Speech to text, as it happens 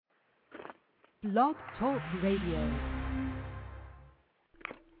Blog Talk Radio.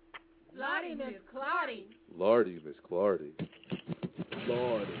 Lordy, Miss Claudia. Lordy, Miss Claudia.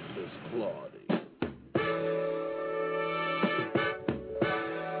 Lordy, Miss Claudia.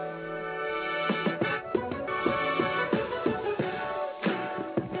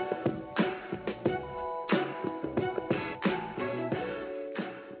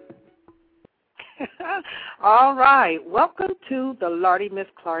 All right. Welcome to the Lordy Miss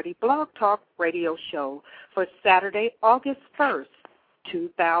Clardy Blog Talk Radio Show for Saturday, August 1st,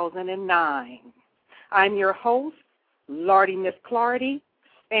 2009. I'm your host, Lordy Miss Clardy,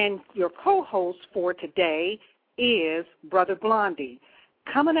 and your co-host for today is Brother Blondie,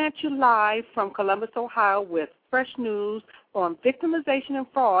 coming at you live from Columbus, Ohio with fresh news on victimization and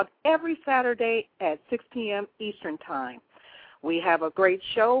fraud every Saturday at 6 p.m. Eastern Time. We have a great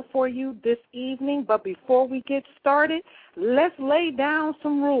show for you this evening, but before we get started, let's lay down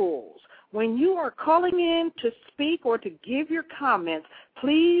some rules. When you are calling in to speak or to give your comments,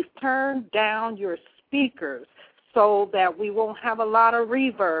 please turn down your speakers so that we won't have a lot of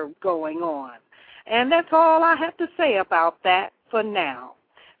reverb going on. And that's all I have to say about that for now.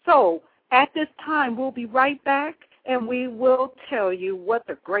 So at this time, we'll be right back, and we will tell you what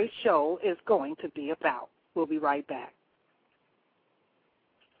the great show is going to be about. We'll be right back.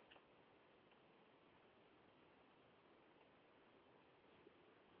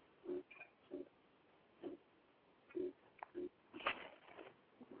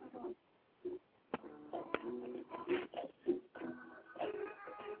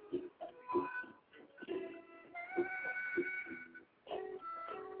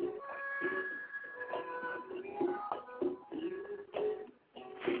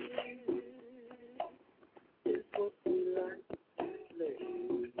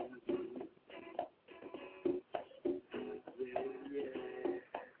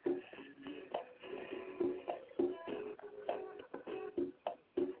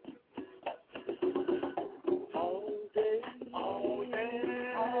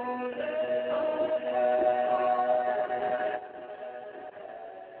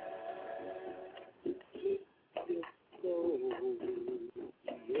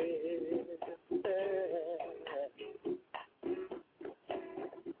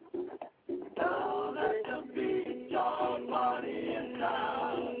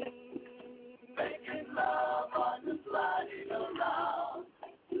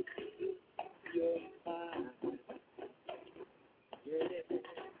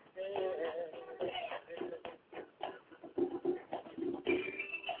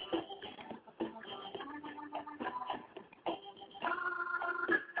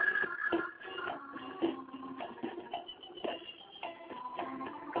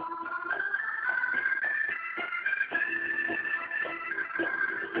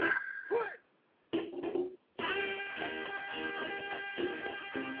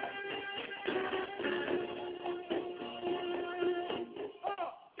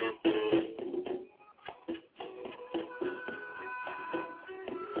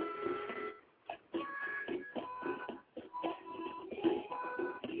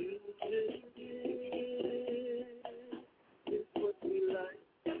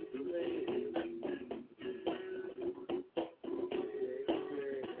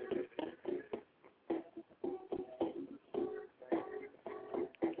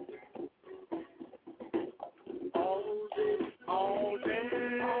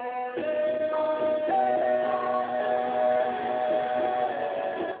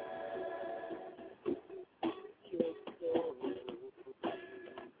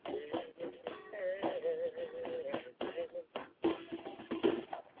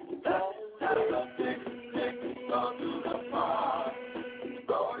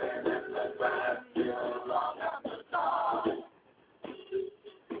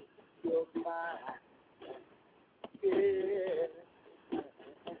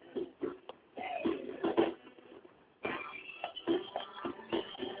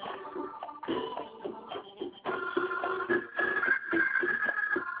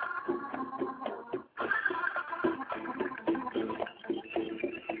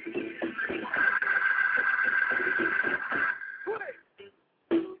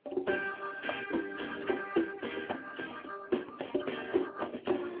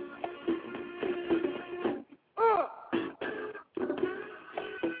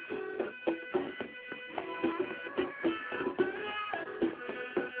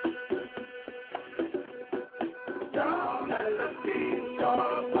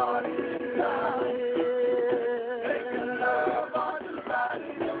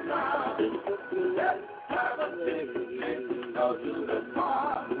 Go to the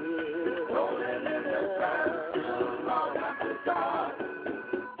farm, rolling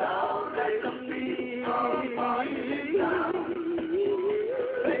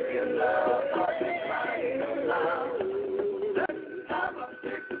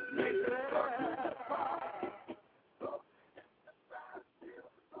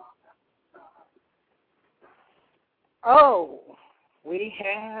we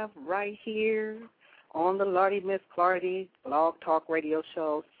have right here on the Lardy Miss Clardy Blog Talk Radio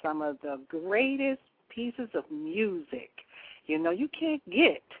Show some of the greatest pieces of music. You know, you can't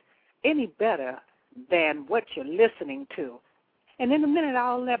get any better than what you're listening to. And in a minute,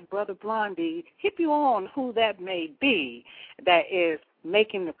 I'll let Brother Blondie hit you on who that may be that is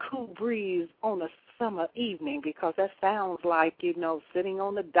making the cool breeze on a summer evening, because that sounds like, you know, sitting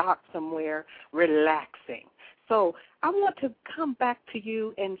on the dock somewhere relaxing. So I want to come back to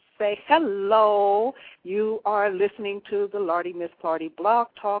you and say hello. You are listening to the Lardy Miss Clardy Blog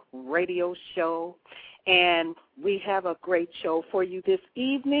Talk Radio Show, and we have a great show for you this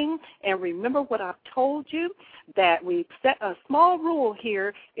evening. And remember what I've told you, that we've set a small rule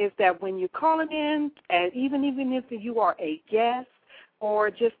here is that when you're calling in, and even if you are a guest or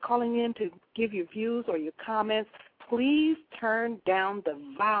just calling in to give your views or your comments, please turn down the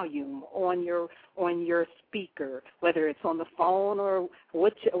volume on your speaker, whether it's on the phone or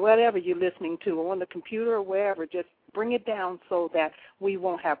whatever you're listening to, or on the computer or wherever. Just bring it down so that we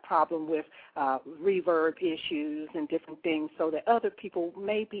won't have problem with reverb issues and different things, so that other people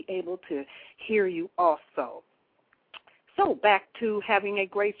may be able to hear you also. So back to having a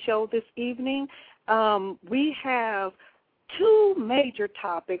great show this evening. We have two major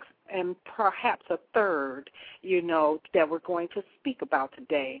topics and perhaps a third, you know, that we're going to speak about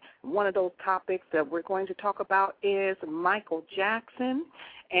today. One of those topics that we're going to talk about is Michael Jackson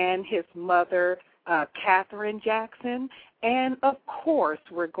and his mother, Katherine Jackson. And, of course,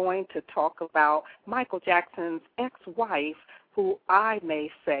 we're going to talk about Michael Jackson's ex-wife, who I may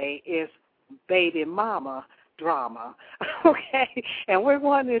say is baby mama drama, okay? And we're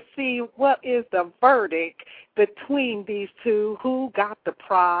going to see what is the verdict between these two, who got the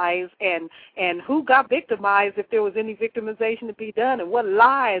prize and who got victimized, if there was any victimization to be done, and what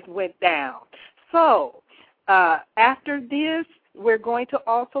lies went down. So after this, we're going to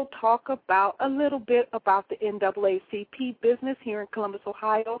also talk about a little bit about the NAACP business here in Columbus,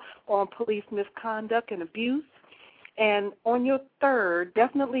 Ohio, on police misconduct and abuse. And on your third,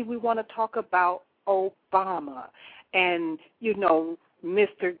 definitely we want to talk about Obama and, you know,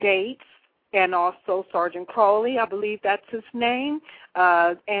 Mr. Gates and also Sergeant Crowley, I believe that's his name,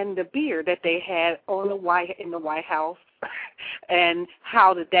 and the beer that they had in the White House, and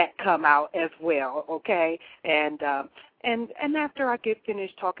how did that come out as well, okay? And after I get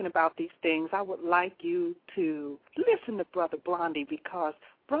finished talking about these things, I would like you to listen to Brother Blondie, because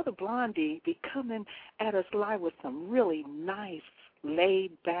Brother Blondie be coming at us live with some really nice,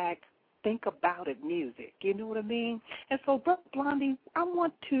 laid-back, think about it music, you know what I mean? And so, Brother Blondie, I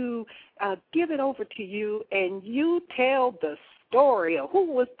want to give it over to you, and you tell the story of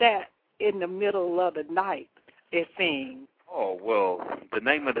who was that in the middle of the night, it seems. Oh, well, the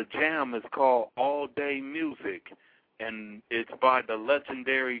name of the jam is called All Day Music, and it's by the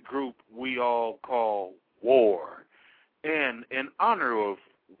legendary group we all call War. And in honor of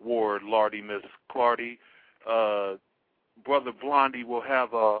War, Lardy Miss Clardy, Brother Blondie will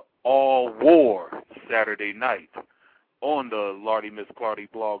have a All War Saturday night on the Lardy Miss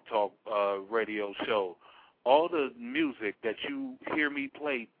Clardy Blog Talk radio show. All the music that you hear me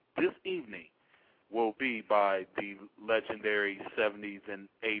play this evening will be by the legendary 70s and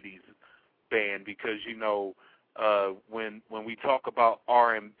 80s band, because, you know, when we talk about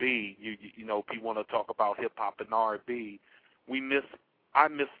R&B, you know, people want to talk about hip-hop and R&B, I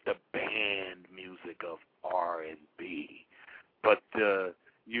miss the band music of R&B.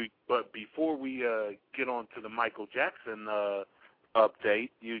 But before we get on to the Michael Jackson update,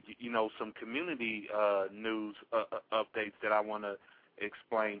 you know, some community news updates that I want to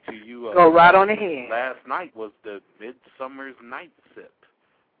explain to you. Go right on ahead. Last night was the Midsummer's Night Sip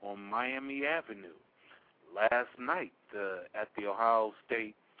on Miami Avenue. Last night at the Ohio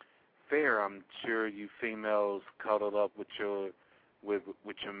State Fair, I'm sure you females cuddled up with your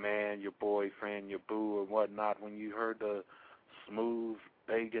man, your boyfriend, your boo, or whatnot when you heard the smooth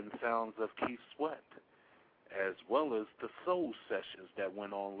begging sounds of Keith Sweat, as well as the soul sessions that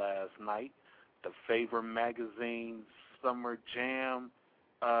went on last night, the Favor Magazine's Summer Jam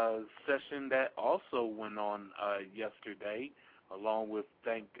session that also went on yesterday, along with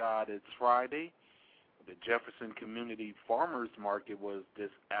Thank God It's Friday. The Jefferson Community Farmers Market was this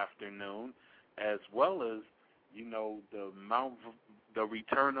afternoon, as well as, you know, the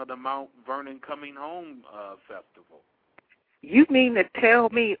return of the Mount Vernon Coming Home Festival. You mean to tell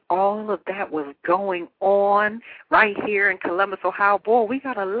me all of that was going on right here in Columbus, Ohio? Boy, we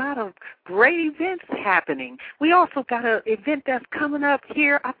got a lot of great events happening. We also got an event that's coming up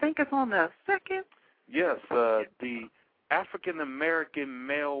here, I think it's on the 2nd. Yes, the African American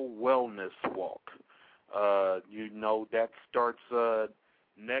Male Wellness Walk. That starts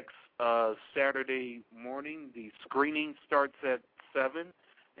next Saturday morning. The screening starts at 7,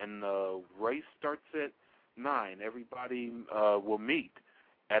 and the race starts at 9. Everybody will meet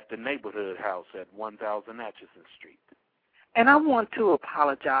at the neighborhood house at 1000 Atchison Street. And I want to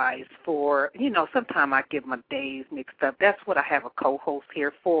apologize for, sometimes I get my days mixed up. That's what I have a co-host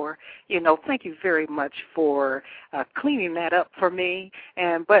here for. Thank you very much for cleaning that up for me.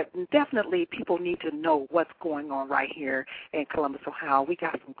 But definitely people need to know what's going on right here in Columbus, Ohio. We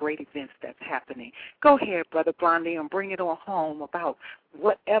got some great events that's happening. Go ahead, Brother Blondie, and bring it on home about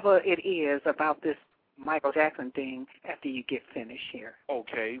whatever it is about this Michael Jackson thing after you get finished here.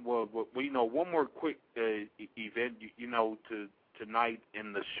 Okay, well, one more quick event, tonight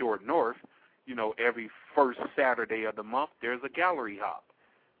in the Short North, every first Saturday of the month, there's a gallery hop.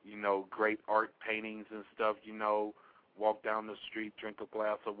 Great art paintings and stuff, walk down the street, drink a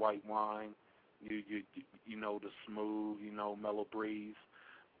glass of white wine, the smooth, mellow breeze.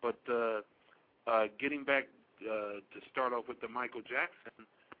 But getting back to start off with the Michael Jackson,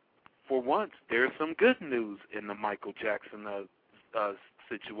 for once, there's some good news in the Michael Jackson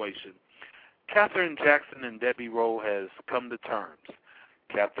situation. Catherine Jackson and Debbie Rowe has come to terms.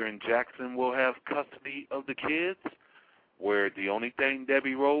 Catherine Jackson will have custody of the kids, where the only thing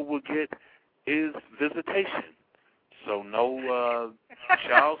Debbie Rowe will get is visitation. So no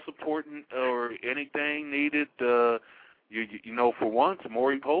child support or anything needed. For once,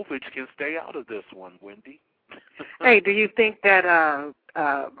 Maury Povich can stay out of this one, Wendy. Hey, do you think that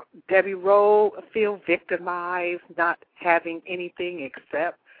Debbie Rowe feel victimized, not having anything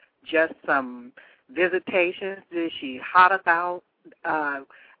except just some visitations? Is she hot about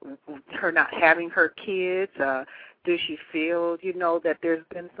her not having her kids? Does she feel, that there's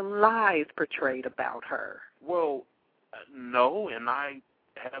been some lies portrayed about her? Well, no, and I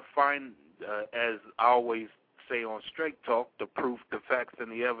find, as I always say on Straight Talk, the proof, the facts, and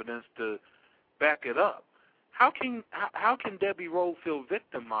the evidence to back it up. How can Debbie Rowe feel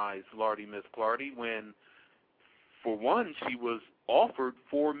victimized, Lardy, Miss Clardy, when, for one, she was offered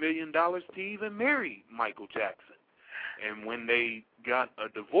 $4 million to even marry Michael Jackson, and when they got a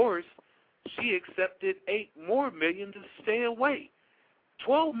divorce, she accepted $8 more million to stay away.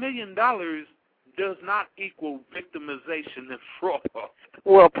 $12 million does not equal victimization and fraud.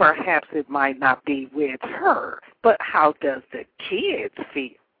 Well, perhaps it might not be with her, but how does the kids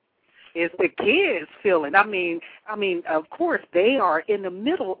feel? Is the kids feeling? I mean, of course, they are in the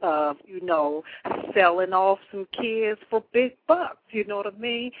middle of, selling off some kids for big bucks. You know what I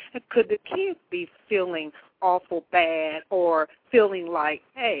mean? And could the kids be feeling awful bad or feeling like,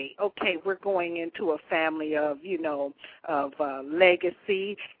 hey, okay, we're going into a family of, of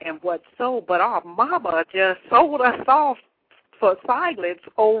legacy and what's so, but our mama just sold us off for silence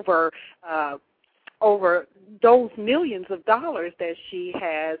over those millions of dollars that she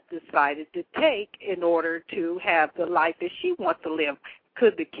has decided to take in order to have the life that she wants to live.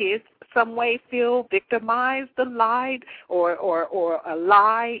 Could the kids some way feel victimized, lied, or a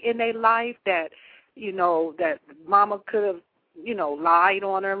lie in their life that, that mama could have, lied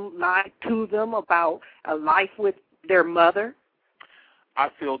on them, lied to them about a life with their mother? I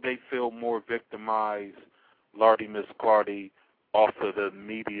feel they feel more victimized, Lardy, Miss Clardy, off of the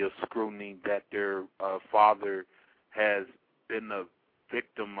media scrutiny that their father has been a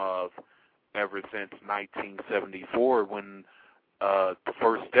victim of ever since 1974, when the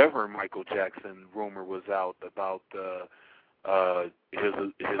first ever Michael Jackson rumor was out about his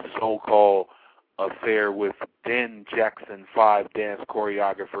so-called affair with then Jackson 5 dance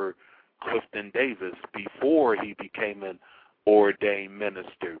choreographer Clifton Davis, before he became an ordained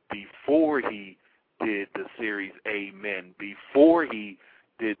minister, before he did the series Amen, before he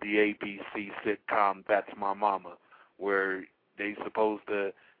did the ABC sitcom That's My Mama, where they supposed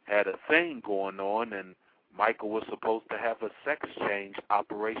to had a thing going on, and Michael was supposed to have a sex change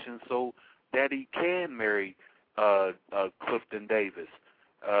operation so that he can marry Clifton Davis.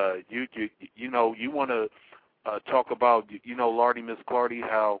 You want to talk about, Lardy, Miss Clardy,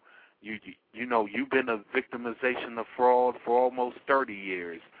 how you've been a victimization of fraud for almost 30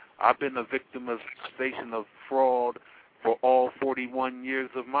 years. I've been a victimization of fraud for all 41 years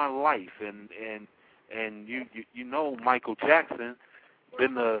of my life, and Michael Jackson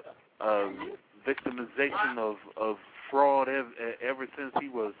been a victimization of fraud ever since he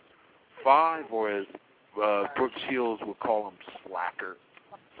was 5, or as Brooke Shields would call him, slacker.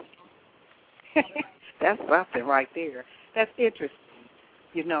 That's something right there. That's interesting.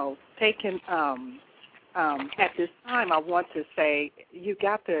 Taking at this time, I want to say you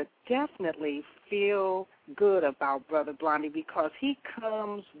got to definitely feel good about Brother Blondie because he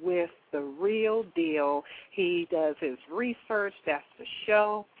comes with the real deal. He does his research. That's the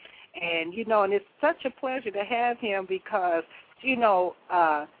show. And, and it's such a pleasure to have him because,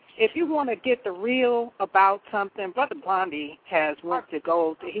 if you want to get the real about something, Brother Blondie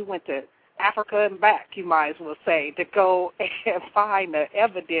he went to Africa and back, you might as well say, to go and find the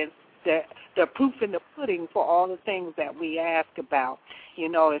evidence, the proof in the pudding for all the things that we ask about.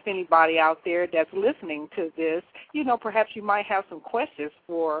 If anybody out there that's listening to this, perhaps you might have some questions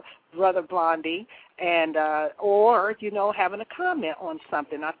for Brother Blondie and or, having a comment on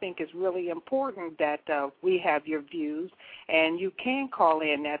something. I think it's really important that we have your views, and you can call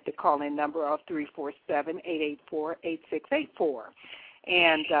in at the call-in number of 347-884-8684.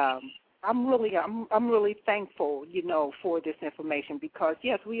 And I'm really thankful, for this information because,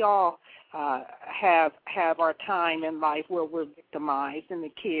 yes, we all have our time in life where we're victimized, and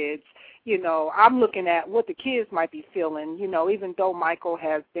the kids, I'm looking at what the kids might be feeling, even though Michael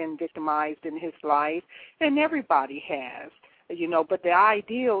has been victimized in his life, and everybody has, but the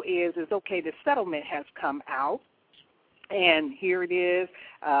ideal is okay, the settlement has come out. And here it is,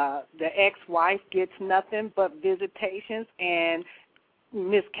 the ex-wife gets nothing but visitations, and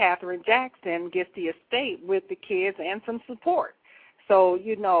Miss Catherine Jackson gets the estate with the kids and some support. So,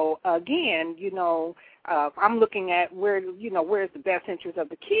 again, I'm looking at where's the best interest of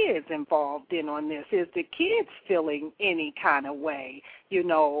the kids involved in on this. Is the kids feeling any kind of way,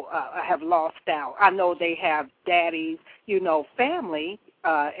 have lost out? I know they have daddies, family,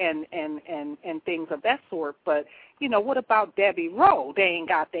 and things of that sort, but, what about Debbie Rowe? They ain't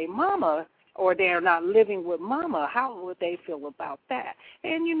got their mama, or they're not living with mama. How would they feel about that?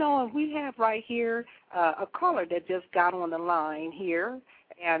 And, we have right here a caller that just got on the line here,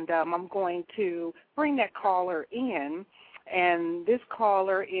 and I'm going to bring that caller in. And this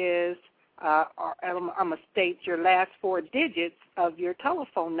caller is, I'm going to state your last 4 digits of your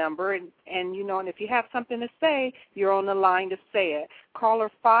telephone number, and and if you have something to say, you're on the line to say it. Caller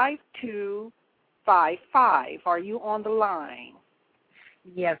 5255, are you on the line?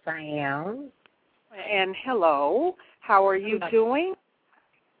 Yes, I am. And hello, how are you doing?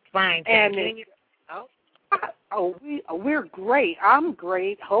 Fine, thank you. We're great. I'm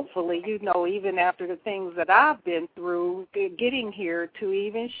great. Hopefully, even after the things that I've been through, getting here to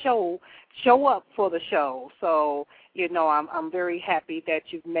even show up for the show. So, I'm very happy that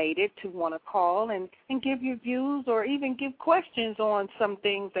you've made it to want to call and give your views or even give questions on some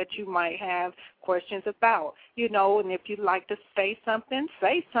things that you might have questions about. And if you'd like to say something.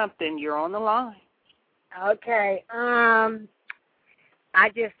 You're on the line. Okay. I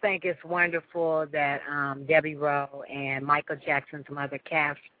just think it's wonderful that Debbie Rowe and Michael Jackson's mother,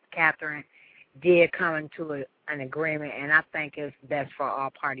 Catherine, did come into an agreement, and I think it's best for all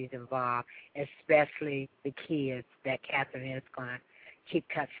parties involved, especially the kids that Catherine is going to keep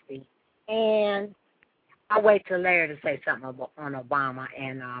custody. And I'll wait till later to say something on Obama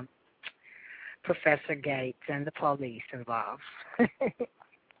and Professor Gates and the police involved.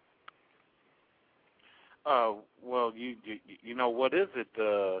 Well, you know, what is it,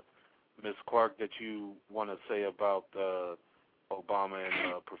 Ms. Clark, that you want to say about Obama and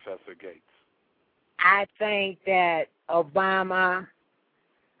Professor Gates? I think that Obama,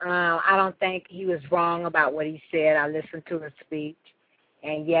 I don't think he was wrong about what he said. I listened to his speech,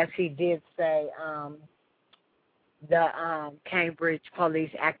 and yes, he did say the Cambridge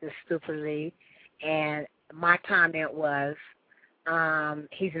police acted stupidly, and my comment was,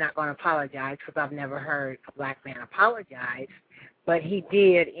 he's not going to apologize because I've never heard a black man apologize, but he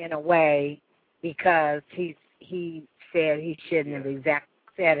did in a way because he said he shouldn't have exactly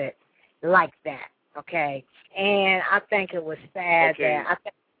said it like that. Okay, and I think it was sad that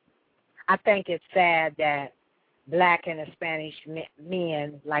I think it's sad that black and Hispanic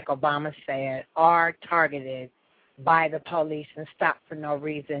men, like Obama said, are targeted by the police and stopped for no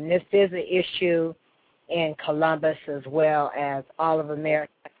reason. This is an issue in Columbus as well as all of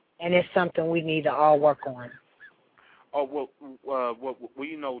America, and it's something we need to all work on. Oh, well,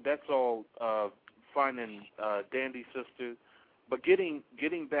 you know, that's all fine and dandy, sister. But getting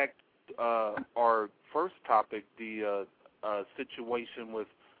back our first topic, the situation with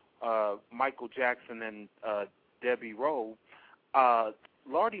Michael Jackson and Debbie Rowe,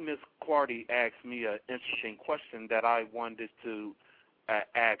 Lordy Miss Clardy asked me an interesting question that I wanted to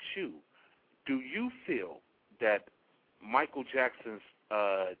ask you. Do you feel that Michael Jackson's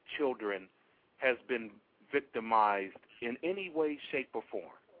children has been victimized in any way, shape, or form,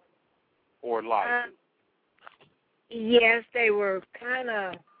 or lied to? Yes, they were kind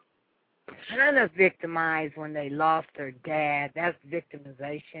of victimized when they lost their dad. That's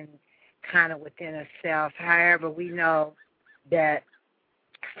victimization. kind of within itself. However, we know that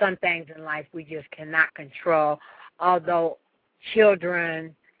some things in life we just cannot control, although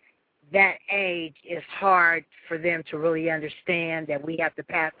children that age is hard for them to really understand that we have to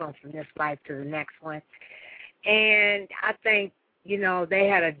pass on from this life to the next one. And I think, they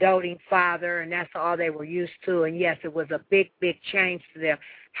had a doting father, and that's all they were used to. And, yes, it was a big, big change to them.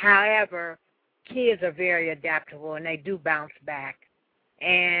 However, kids are very adaptable, and they do bounce back.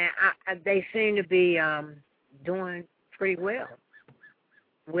 And they seem to be doing pretty well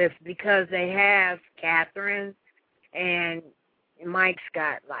because they have Catherine, and Mike's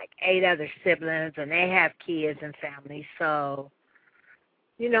got like 8 other siblings, and they have kids and families. So,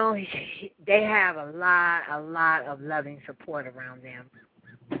 they have a lot of loving support around them.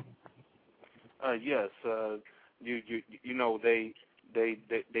 Yes,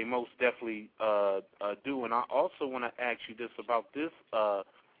 they most definitely do. And I also want to ask you this about this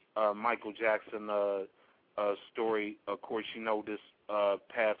Michael Jackson story. Of course, this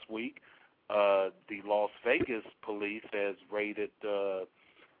past week, the Las Vegas police has raided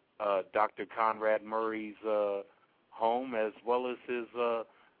Dr. Conrad Murray's home as well as his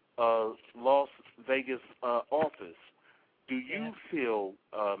Las Vegas office. Do you feel,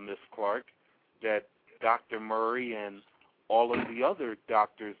 Ms. Clark, that Dr. Murray and all of the other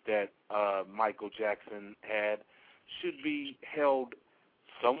doctors that Michael Jackson had should be held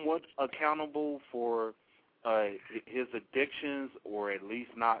somewhat accountable for his addictions, or at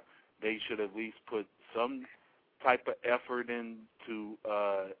least not? They should at least put some type of effort into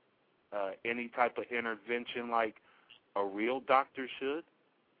any type of intervention like a real doctor should?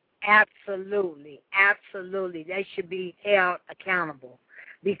 Absolutely. They should be held accountable.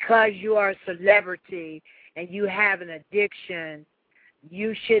 Because you are a celebrity and you have an addiction,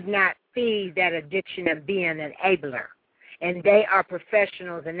 you should not feed that addiction and be an enabler. And they are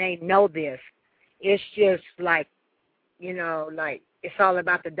professionals, and they know this. It's just like, it's all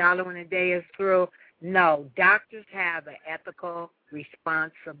about the dollar when the day is through. No, doctors have an ethical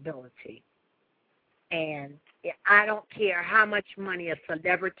responsibility. And I don't care how much money a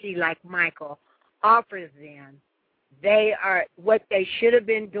celebrity like Michael offers them. What they should have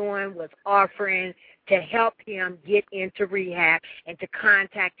been doing was offering to help him get into rehab and to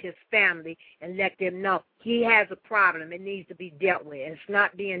contact his family and let them know he has a problem. It needs to be dealt with, and it's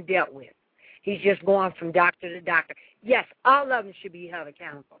not being dealt with. He's just going from doctor to doctor. Yes, all of them should be held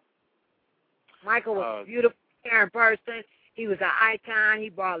accountable. Michael was a beautiful, caring person. He was an icon. He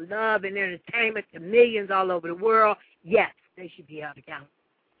brought love and entertainment to millions all over the world. Yes, they should be held accountable.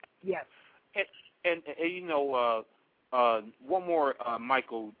 Yes. And one more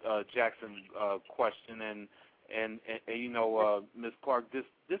Michael Jackson question, and Ms. Clark, this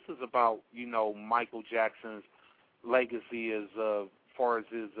is about Michael Jackson's legacy as far as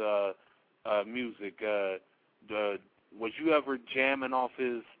his music. Was you ever jamming off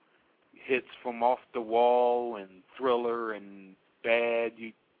his hits from Off the Wall and Thriller and Bad?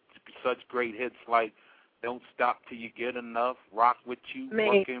 Such great hits like Don't Stop Till You Get Enough, Rock With You,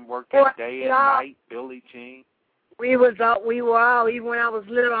 Working Day and Night, Billie Jean. We were all, even when I was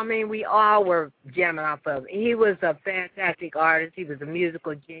little, we all were jamming off of it. He was a fantastic artist. He was a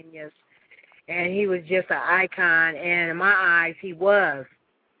musical genius, and he was just an icon. And in my eyes, he was,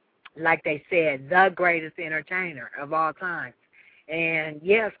 like they said, the greatest entertainer of all time. And,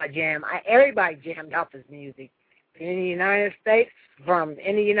 yes, everybody jammed off his music. In the United States, from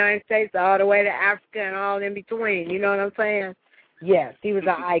in the United States all the way to Africa and all in between. You know what I'm saying? Yes, he was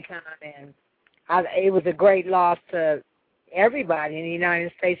an icon, and it was a great loss to everybody in the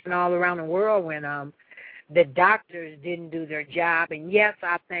United States and all around the world when the doctors didn't do their job. And, yes,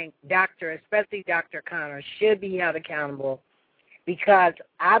 I think especially Dr. Connor, should be held accountable because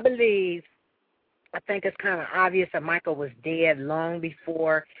I think it's kind of obvious that Michael was dead long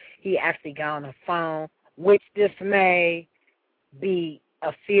before he actually got on the phone, which this may be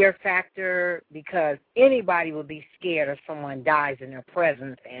a fear factor because anybody would be scared if someone dies in their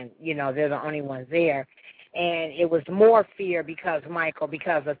presence and, they're the only ones there. And it was more fear because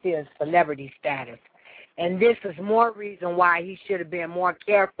of his celebrity status. And this is more reason why he should have been more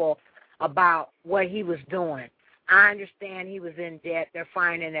careful about what he was doing. I understand he was in debt. They're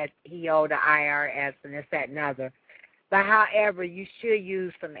finding that he owed the IRS and this, that, and other. But, however, you should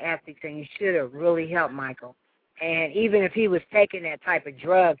use some ethics, and you should have really helped Michael. And even if he was taking that type of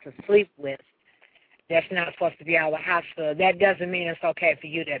drug to sleep with, that's not supposed to be out of the hospital, that doesn't mean it's okay for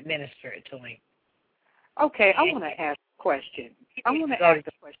you to administer it to him. Okay, I want to ask a question. I want to ask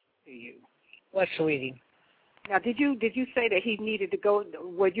a question to you. What, sweetie? Now, did you say that he needed to go?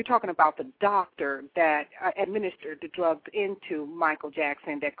 Were you talking about the doctor that administered the drugs into Michael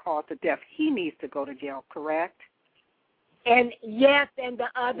Jackson that caused the death? He needs to go to jail, correct? And yes, and the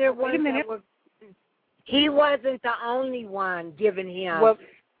other one. Wait a minute. He wasn't the only one giving him. Well,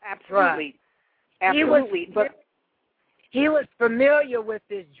 absolutely, absolutely. He was familiar with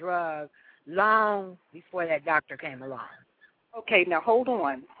this drug long before that doctor came along. Okay, now hold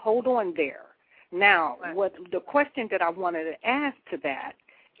on there. Now, what the question that I wanted to ask to that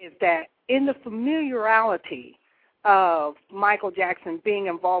is that in the familiarity of Michael Jackson being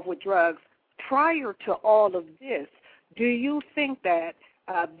involved with drugs prior to all of this, do you think that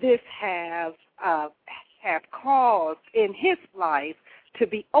this have caused in his life to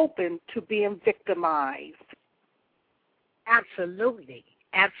be open to being victimized? Absolutely.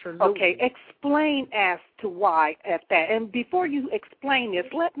 Absolutely. Okay, explain as to why at that. And before you explain this,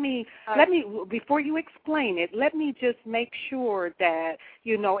 let me just make sure that,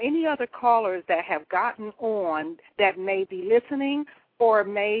 any other callers that have gotten on that may be listening or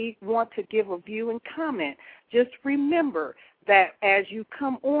may want to give a view and comment, just remember that as you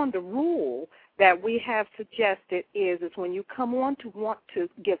come on, the rule that we have suggested is when you come on to want to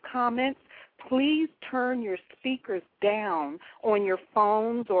give comments, please turn your speakers down on your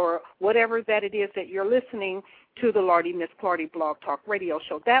phones or whatever that it is that you're listening to the Lardy Miss Clardy Blog Talk Radio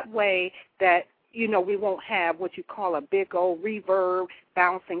Show. That way that, we won't have what you call a big old reverb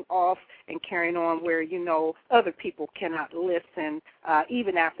bouncing off and carrying on where, other people cannot listen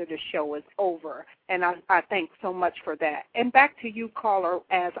even after the show is over. And I thank so much for that. And back to you, caller,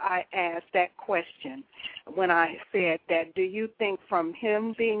 as I asked that question when I said that, do you think from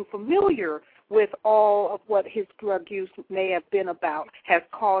him being familiar with all of what his drug use may have been about has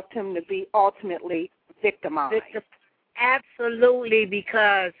caused him to be ultimately victimized? Absolutely,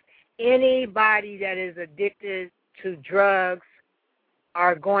 because anybody that is addicted to drugs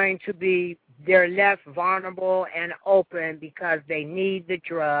are going to be, they're less vulnerable and open because they need the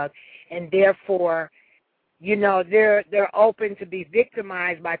drug, and therefore, they're open to be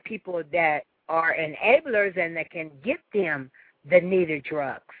victimized by people that are enablers and that can get them the needed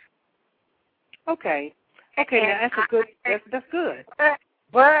drugs. Okay. Now that's good.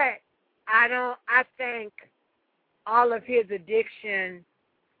 But I think all of his addiction,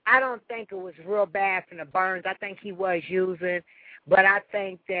 I don't think it was real bad from the burns. I think he was using, but I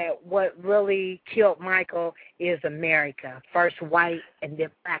think that what really killed Michael is America, first white and then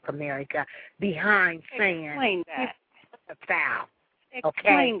black America, behind saying explain that. A foul.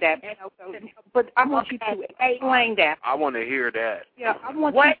 Explain that. But I want you to explain that. I want to hear that. Yeah, I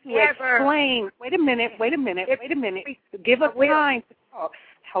want you to explain. Wait a minute. Give us time to talk.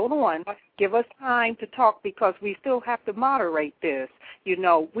 Hold on. Give us time to talk because we still have to moderate this. We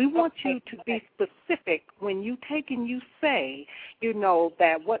want you to be specific when you take and you say,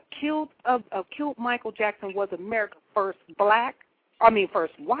 that what killed Michael Jackson was America first white,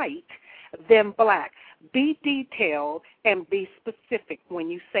 then black. Be detailed and be specific when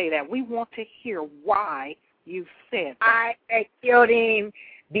you say that. We want to hear why you said that. They killed him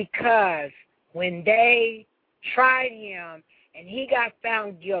because when they tried him and he got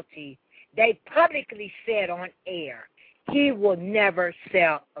found guilty, they publicly said on air, he will never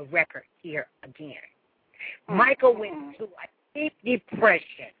sell a record here again. Michael went through a deep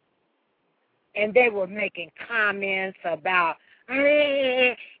depression, and they were making comments about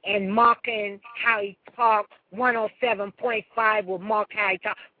and mocking how he talked. 107.5 would mock how he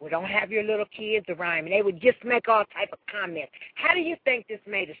talked. We don't have your little kids around. And they would just make all type of comments. How do you think this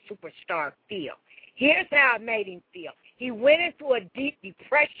made a superstar feel? Here's how it made him feel. He went into a deep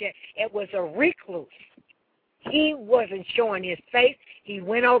depression and was a recluse. He wasn't showing his face. He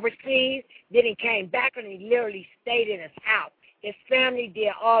went overseas. Then he came back and he literally stayed in his house. His family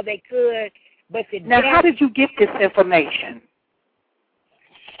did all they could. But how did you get this information?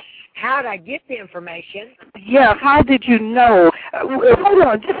 How did I get the information? Yeah, how did you know? Hold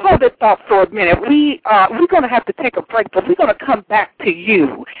on, just hold that thought for a minute. We're going to have to take a break, but we're going to come back to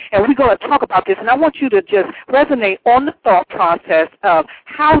you, and we're going to talk about this. And I want you to just resonate on the thought process of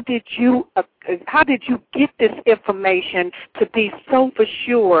how did you get this information to be so for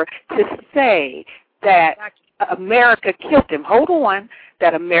sure to say that America killed him. Hold on,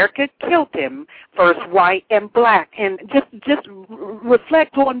 that America killed him, first white and black. And just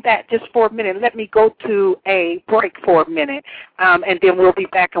reflect on that just for a minute. Let me go to a break for a minute, and then we'll be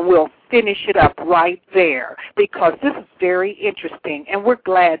back and we'll finish it up right there because this is very interesting. And we're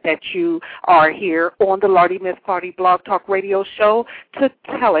glad that you are here on the Lardy Miss Clardy Blog Talk Radio Show to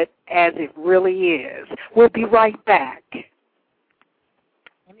tell it as it really is. We'll be right back.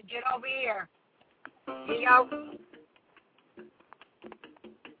 Let me get over here. Yo.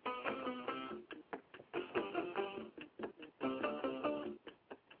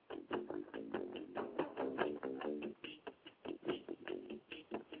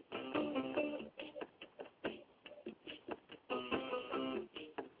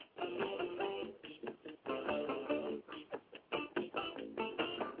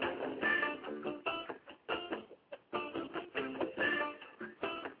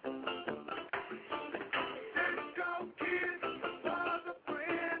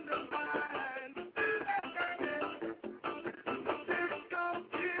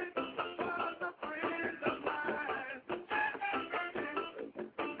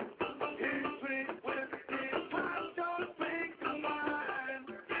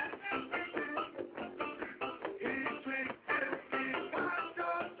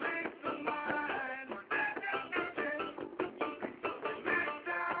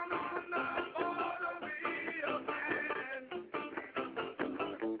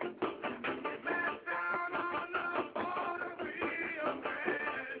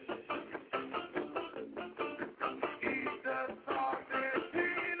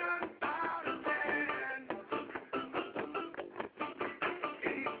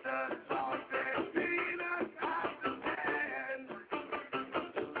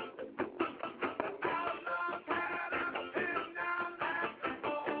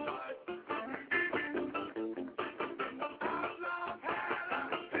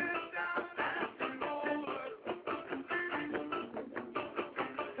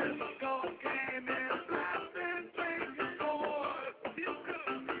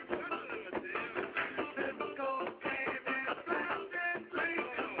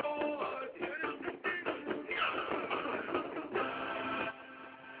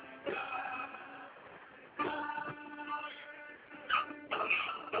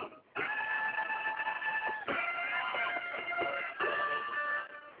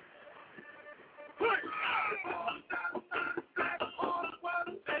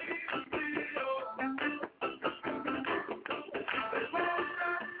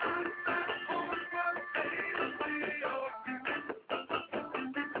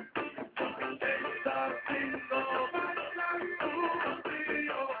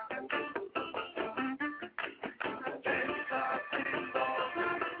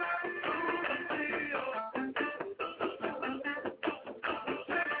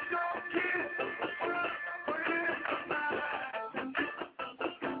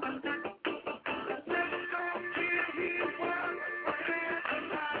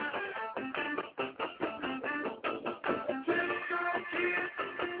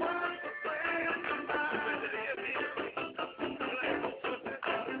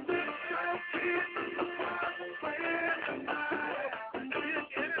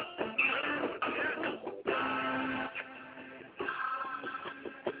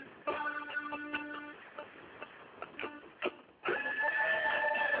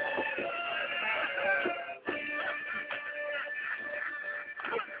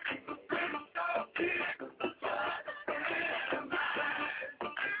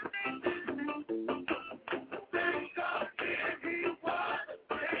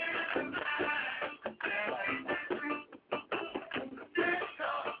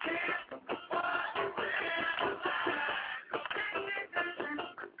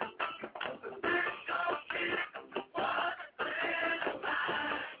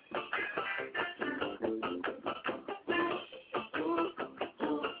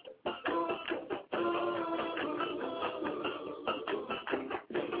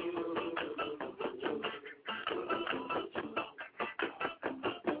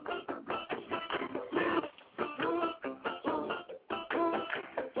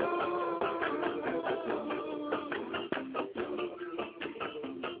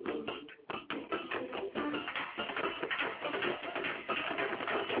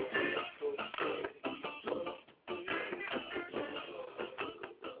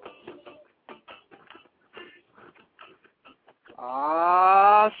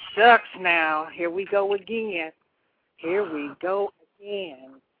 Oh, shucks now. Here we go again. Here we go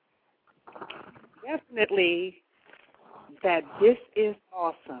again. Definitely that this is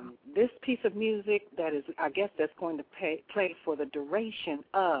awesome. This piece of music that is, I guess, that's going to play for the duration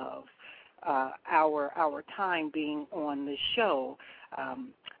of our time being on the show.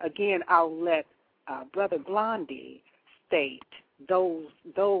 Again, I'll let Brother Blondie state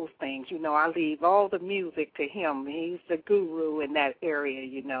those things. You know, I leave all the music to him. He's the guru in that area,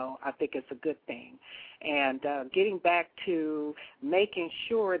 you know. I think it's a good thing. And getting back to making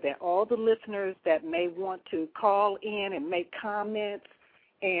sure that all the listeners that may want to call in and make comments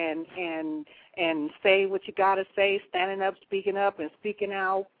and and say what you got to say, standing up, and speaking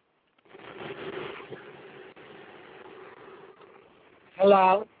out.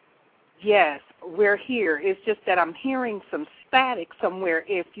 Hello? Yes, we're here. It's just that I'm hearing some static somewhere.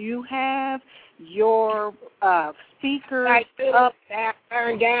 If you have your speakers up,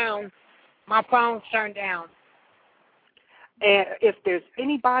 turned down. My phone's turned down. And if there's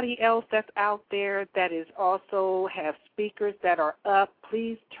anybody else that's out there that is also have speakers that are up,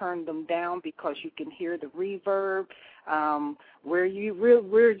 please turn them down because you can hear the reverb. We're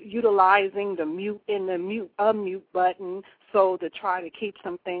utilizing the mute and the unmute button so to try to keep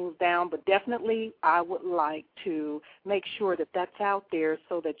some things down. But definitely, I would like to make sure that that's out there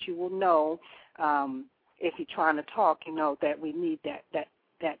so that you will know if you're trying to talk, that we need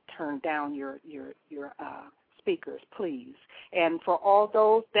that turn down your speakers, please. And for all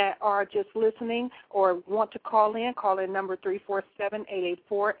those that are just listening or want to call in number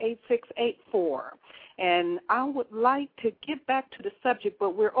 347-884-8684. And I would like to get back to the subject,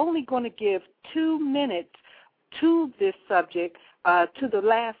 but we're only going to give 2 minutes to this subject, to the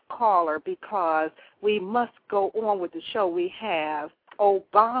last caller, because we must go on with the show. We have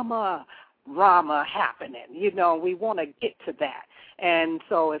Obama Rama happening. We want to get to that. And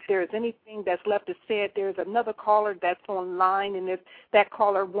so if there's anything that's left to say, there's another caller that's online, and if that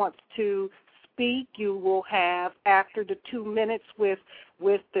caller wants to speak, you will have, after the 2 minutes with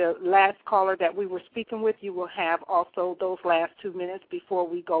the last caller that we were speaking with, you will have also those last 2 minutes before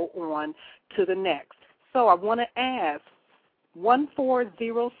we go on to the next. So I want to ask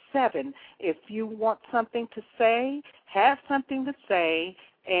 1407, if you want something to say, have something to say,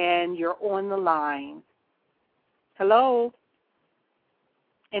 and you're on the line. Hello?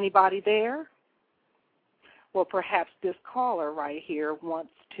 Anybody there? Well, perhaps this caller right here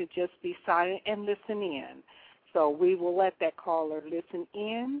wants to just be silent and listen in. So we will let that caller listen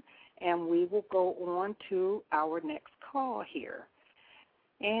in, and we will go on to our next call here.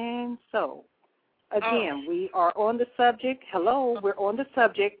 And so, again, we are on the subject. Hello, we're on the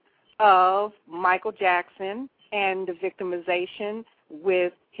subject of Michael Jackson and the victimization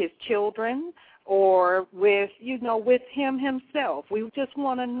with his children, or with him himself. We just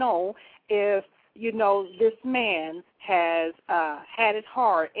want to know if, this man has had it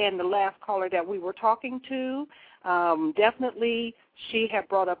hard. And the last caller that we were talking to, definitely she had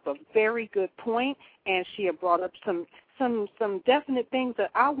brought up a very good point, and she had brought up some definite things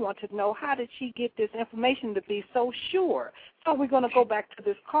that I want to know. How did she get this information to be so sure? So we're going to go back to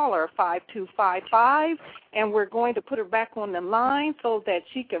this caller, 5255, and we're going to put her back on the line so that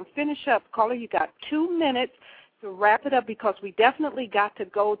she can finish up. Caller, you got 2 minutes to wrap it up, because we definitely got to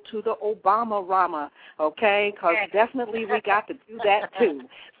go to the Obama Rama, okay? Because definitely we got to do that too.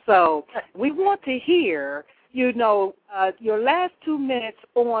 So we want to hear your last 2 minutes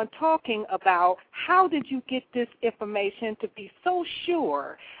on talking about how did you get this information to be so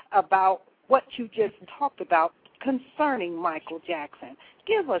sure about what you just talked about concerning Michael Jackson.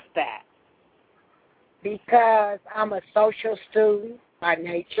 Give us that. Because I'm a social student by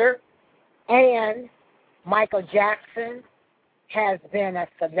nature, and Michael Jackson has been a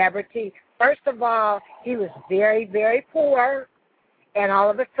celebrity. First of all, he was very, very poor, and all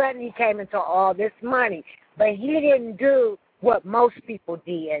of a sudden he came into all this money. But he didn't do what most people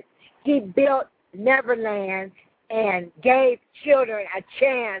did. He built Neverland and gave children a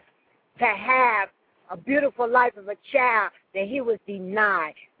chance to have a beautiful life of a child that he was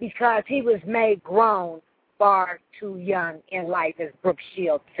denied because he was made grown far too young in life, as Brooke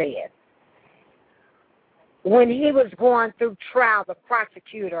Shields said. When he was going through trial, the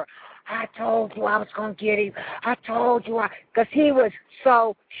prosecutor, I told you I was going to get him. I told you because he was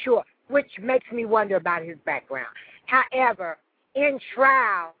so sure, which makes me wonder about his background. However, in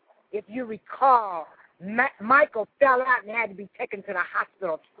trial, if you recall, Michael fell out and had to be taken to the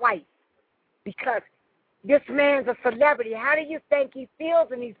hospital twice because this man's a celebrity. How do you think he feels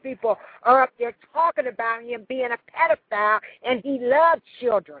when these people are up there talking about him being a pedophile and he loves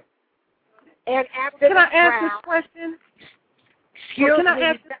children? And after Can I ask this question? Can I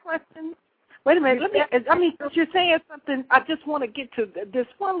ask this question? Wait a minute. Since you're saying something, I just want to get to this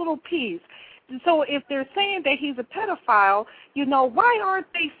one little piece. So if they're saying that he's a pedophile, why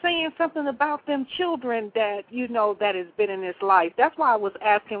aren't they saying something about them children that, that has been in his life? That's why I was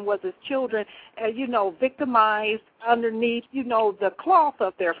asking, was his children, victimized underneath, the cloth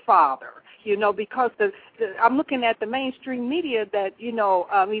of their father? Because I'm looking at the mainstream media that,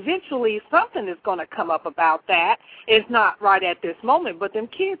 eventually something is going to come up about that. It's not right at this moment, but them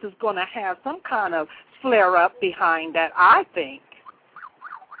kids is going to have some kind of flare-up behind that, I think.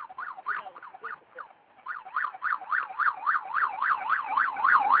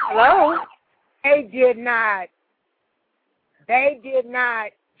 Hello? They did not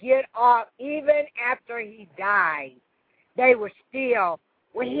get off even after he died. They were still.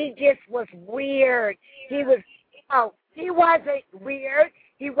 Well, he just was weird. He wasn't weird.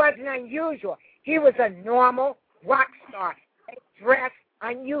 He wasn't unusual. He was a normal rock star. They dressed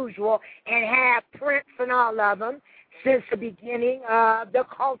unusual and had prints and all of them since the beginning of the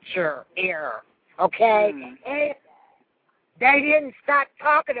culture era. Okay? And they didn't stop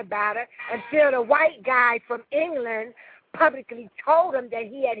talking about it until the white guy from England publicly told him that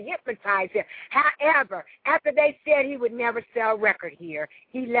he had hypnotized him. However, after they said he would never sell a record here,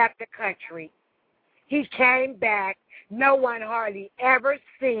 he left the country. He came back. No one hardly ever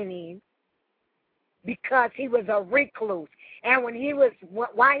seen him because he was a recluse. And while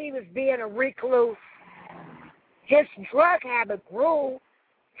he was being a recluse, his drug habit grew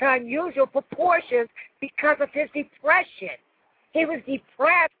to unusual proportions because of his depression. He was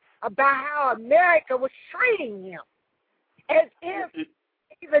depressed about how America was treating him, as if,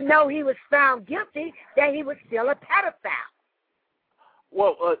 even though he was found guilty, that he was still a pedophile.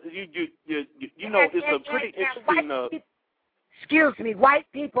 Well, you know, it's a pretty interesting. Excuse me, white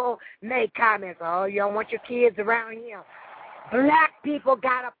people made comments. Oh, you don't want your kids around here. Black people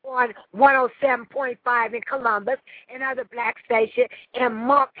got up on 107.5 in Columbus and other black stations and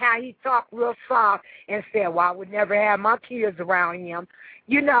mocked how he talked real soft and said, well, I would never have my kids around him.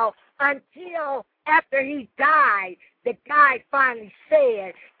 You know, until after he died, the guy finally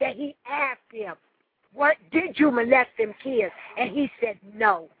said that he asked him, what, did you molest them kids? And he said,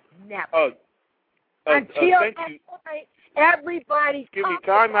 no, never. Until that point, everybody give me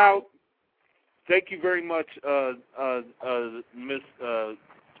time out. Thank you very much, Miss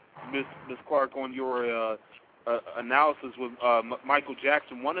Clark, on your analysis with Michael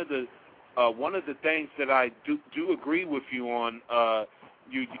Jackson. One of the things that I do agree with you on,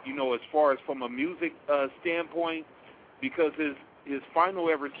 you know, as far as from a music standpoint, because his final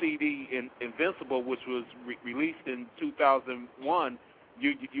ever CD, Invincible, which was released in 2001,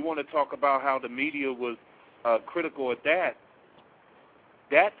 you want to talk about how the media was critical at that.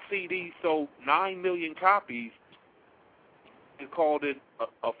 That CD sold 9 million copies and called it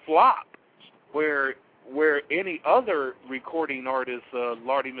a flop, where any other recording artist,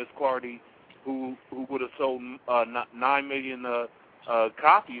 Lardy Miss Clardy, who would have sold 9 million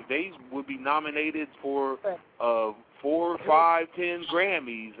copies, they would be nominated for 4, 5, 10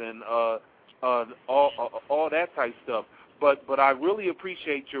 Grammys and all that type stuff. But I really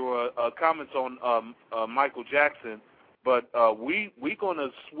appreciate your comments on Michael Jackson. But we're going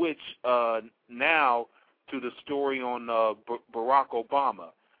to switch now to the story on Barack Obama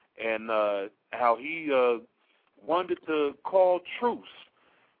and how he wanted to call truce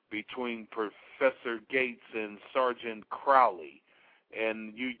between Professor Gates and Sergeant Crowley.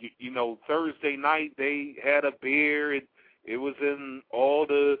 And, you know, Thursday night they had a beer. It was in all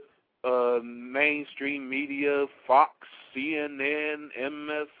the mainstream media, Fox, CNN,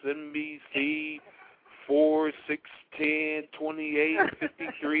 MSNBC, 4, 6, 10, 28,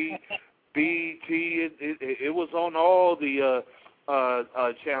 53, BT. It was on all the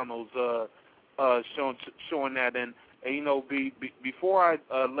channels showing that. And you know, before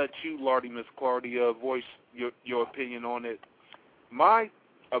I let you, Lardy Miss Clardy, voice your opinion on it, my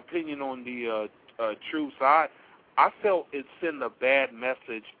opinion on the truce, I felt it sent a bad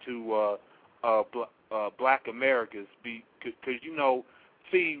message to black Americans because, you know,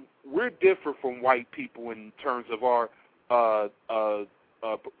 see, we're different from white people in terms of our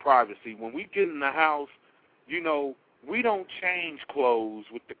privacy. When we get in the house, you know, we don't change clothes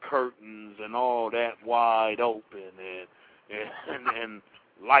with the curtains and all that wide open and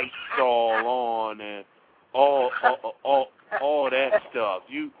lights all on and all that stuff.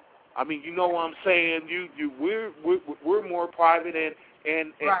 I mean, you know what I'm saying? We're more private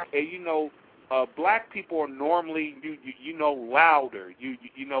and you know. Black people are normally, you know, louder,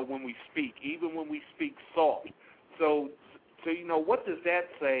 you know, when we speak, even when we speak soft. So, you know, what does that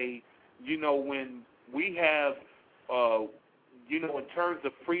say, you know, when we have, you know, in terms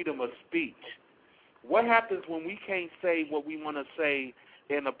of freedom of speech? What happens when we can't say what we want to say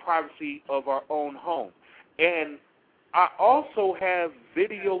in the privacy of our own home? And I also have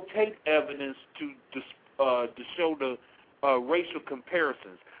videotape evidence to show the racial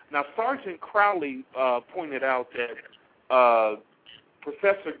comparisons. Now, Sergeant Crowley pointed out that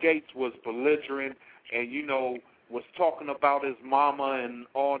Professor Gates was belligerent and, you know, was talking about his mama and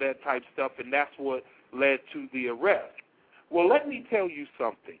all that type stuff, and that's what led to the arrest. Well, let me tell you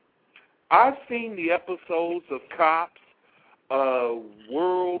something. I've seen the episodes of Cops,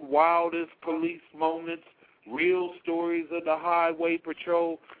 World Wildest Police Moments, Real Stories of the Highway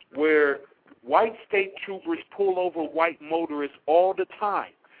Patrol, where white state troopers pull over white motorists all the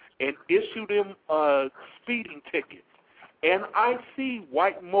time and issue them speeding tickets. And I see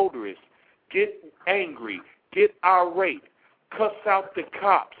white motorists get angry, get irate, cuss out the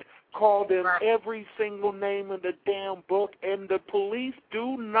cops, call them every single name in the damn book, and the police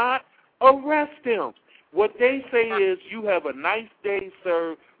do not arrest them. What they say is, you have a nice day,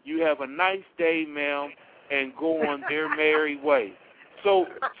 sir, you have a nice day, ma'am, and go on their merry way. So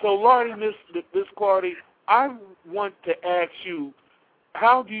Lordy, Miss Clardy, I want to ask you,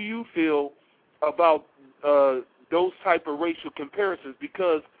 how do you feel about those type of racial comparisons?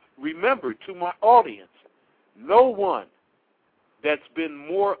 Because remember, to my audience, no one that's been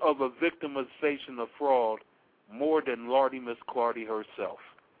more of a victimization of fraud more than Lordy Miss Clardy herself.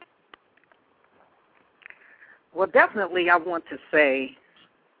 Well, definitely I want to say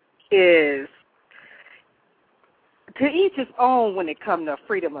is to each his own when it comes to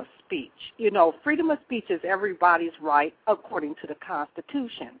freedom of speech. You know, freedom of speech is everybody's right according to the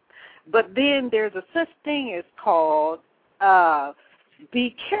Constitution. But then there's a such thing as called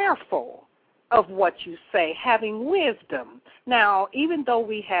be careful of what you say, having wisdom. Now, even though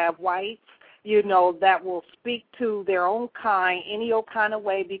we have whites, you know, that will speak to their own kind, any old kind of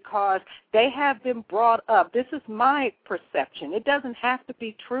way, because they have been brought up. This is my perception. It doesn't have to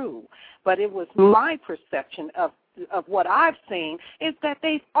be true, but it was my perception of what I've seen, is that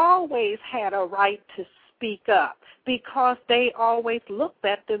they've always had a right to speak up because they always looked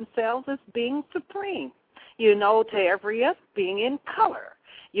at themselves as being supreme, you know, to every us being in color.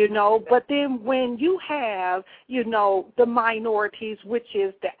 You know, but then when you have, you know, the minorities, which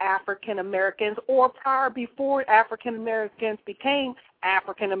is the African Americans, or prior before African Americans became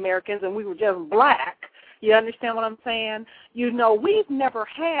African Americans and we were just black, you understand what I'm saying? You know, we've never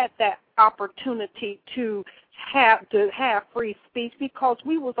had that opportunity to have free speech because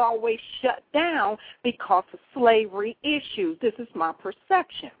we was always shut down because of slavery issues. This is my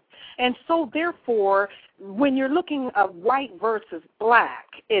perception. And so, therefore, when you're looking at white versus black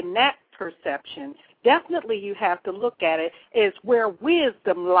in that perception, definitely you have to look at it as where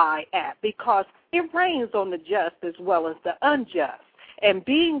wisdom lie at, because it rains on the just as well as the unjust. And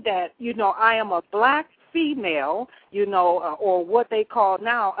being that, you know, I am a black female, you know, or what they call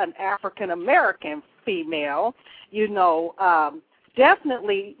now an African-American female, you know,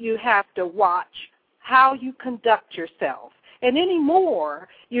 definitely you have to watch how you conduct yourself. And anymore,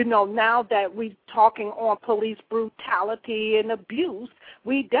 you know, now that we're talking on police brutality and abuse,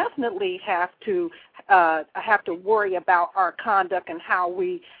 we definitely have to worry about our conduct and how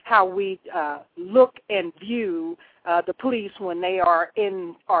we look and view the police when they are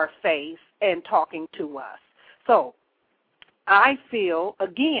in our face and talking to us. So I feel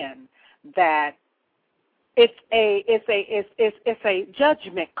again that it's a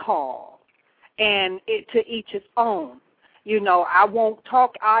judgment call, and to each his own. You know, I won't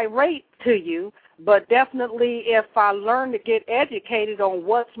talk irate to you, but definitely if I learn to get educated on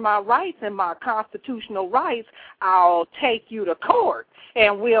what's my rights and my constitutional rights, I'll take you to court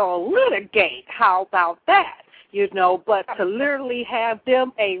and we'll litigate. How about that? You know, but to literally have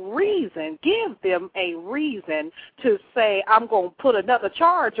them a reason, give them a reason to say, I'm going to put another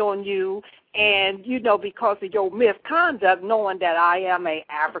charge on you, and, you know, because of your misconduct, knowing that I am a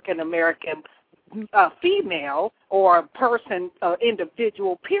African-American female or a person,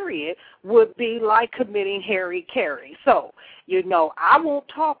 individual, period, would be like committing hara-kiri. So, you know, I won't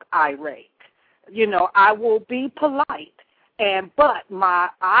talk irate. You know, I will be polite. But my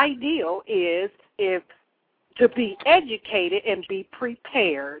ideal is to be educated and be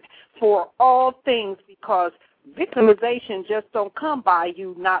prepared for all things, because victimization just don't come by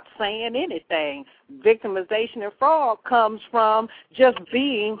you not saying anything. Victimization and fraud comes from just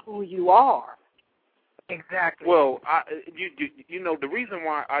being who you are. Exactly. Well, you know, the reason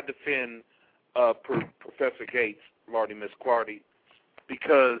why I defend Professor Gates, Lordy Miss Clardy,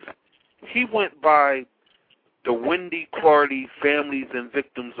 because he went by the Wendy Clardy Families and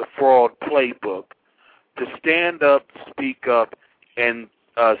Victims of Fraud playbook to stand up, speak up, and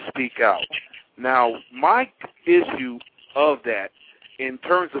speak out. Now, my issue of that in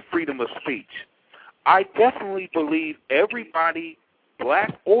terms of freedom of speech, I definitely believe everybody,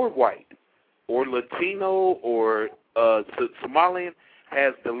 black or white, or Latino, or Somalian,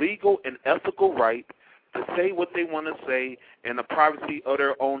 has the legal and ethical right to say what they want to say in the privacy of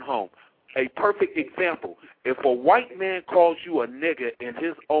their own home. A perfect example, if a white man calls you a nigger in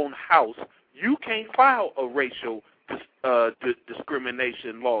his own house, you can't file a racial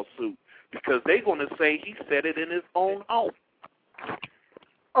discrimination lawsuit because they're going to say he said it in his own home.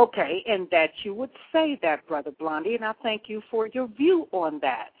 Okay, and that you would say that, Brother Blondie, and I thank you for your view on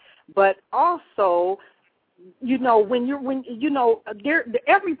that. but also,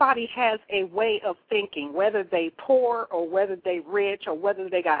 everybody has a way of thinking, whether they poor or whether they rich or whether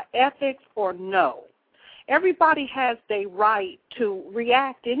they got ethics or no. Everybody has the right to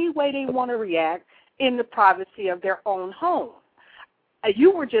react any way they want to react in the privacy of their own home.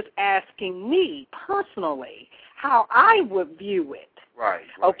 You were just asking me personally how I would view it. Right.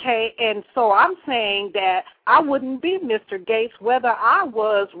 Okay, and so I'm saying that I wouldn't be Mr. Gates whether I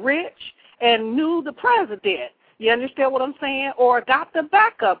was rich and knew the president. You understand what I'm saying? Or got the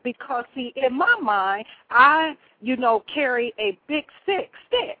backup, because, see, in my mind, I, carry a big stick.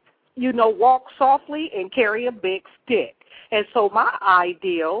 Walk softly and carry a big stick. And so my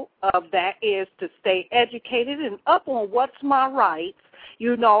ideal of that is to stay educated and up on what's my rights,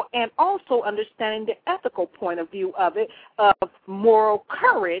 and also understanding the ethical point of view of it, of moral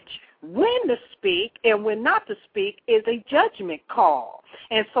courage, when to speak and when not to speak is a judgment call.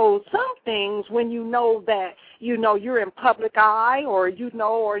 And so some things, when you know that, you're in public eye, or you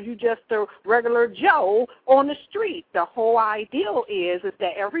just a regular Joe on the street, the whole ideal is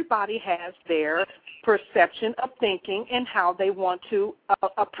that everybody has their perception of thinking and how they want to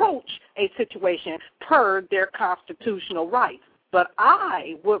approach a situation per their constitutional rights. But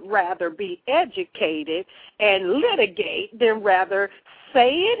I would rather be educated and litigate than rather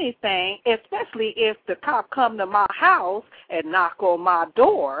say anything, especially if the cop come to my house and knock on my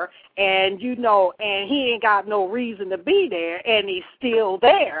door and, and he ain't got no reason to be there and he's still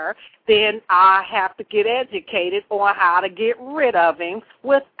there, then I have to get educated on how to get rid of him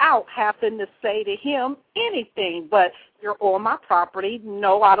without having to say to him anything. But you're on my property.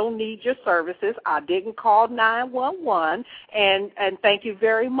 No, I don't need your services. I didn't call 911, and thank you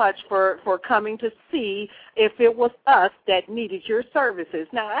very much for coming to see if it was us that needed your services.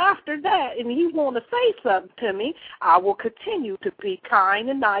 Now, after that, and he want to say something to me, I will continue to be kind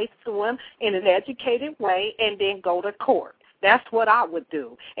and nice to him in an educated way and then go to court. That's what I would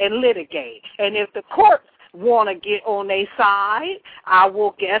do, and litigate. And if the courts want to get on their side, I'll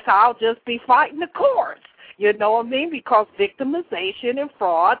just be fighting the courts. You know what I mean? Because victimization and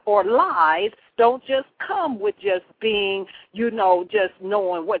fraud or lies don't just come with just being, just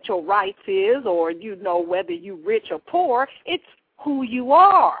knowing what your rights is or, whether you rich or poor. It's who you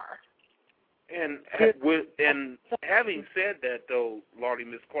are. And having said that, though, Lordy,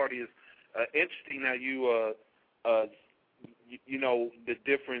 Miss Clardy, is interesting how you, the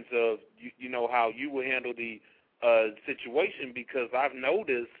difference of, how you will handle the situation, because I've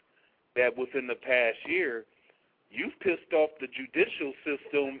noticed that within the past year, you've pissed off the judicial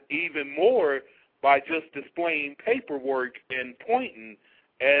system even more by just displaying paperwork and pointing,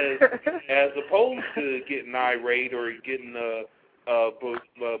 as opposed to getting irate or getting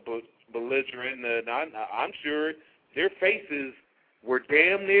belligerent. And I'm sure their faces were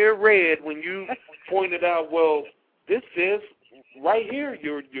damn near red when you pointed out, well, this says right here,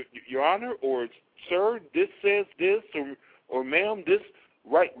 Your Honor, or sir, this says this, or ma'am, this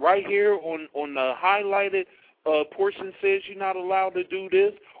right here on the highlighted portion says you're not allowed to do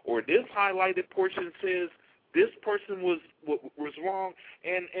this, or this highlighted portion says this person was wrong.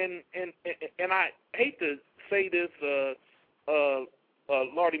 And I hate to say this,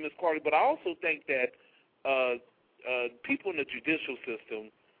 Lordy, Miss Clardy, but I also think that people in the judicial system,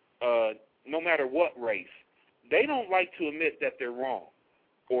 no matter what race, they don't like to admit that they're wrong,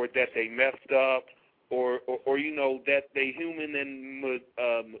 or that they messed up, or that they human and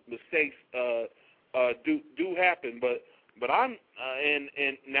mistakes do happen. But I'm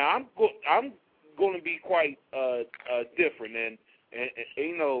and now I'm going to be quite different, and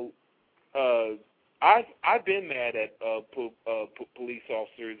I've been mad at police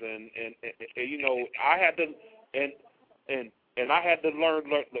officers, and I had to and I had to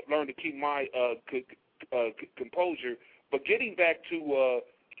learn to keep my composure. But getting back to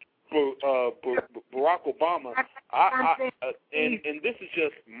Barack Obama, and this is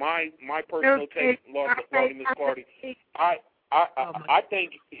just my personal take, Lordy, Miss Clardy. I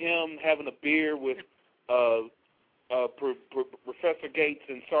think him having a beer with Professor Gates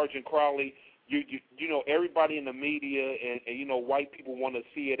and Sergeant Crowley, everybody in the media and white people want to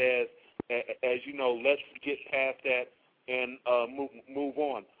see it as let's get past that and move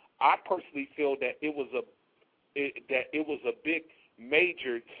on. I personally feel that it was a big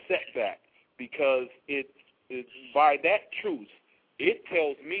major setback, because it by that truth, it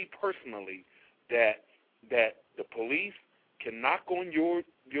tells me personally that the police can knock on your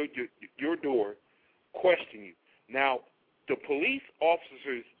door, question you. Now, the police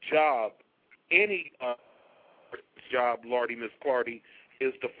officer's job, any job, Lordy, Miss Clardy,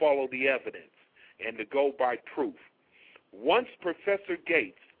 is to follow the evidence and to go by proof. Once Professor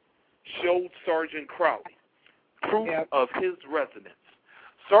Gates showed Sergeant Crowley proof of his residence.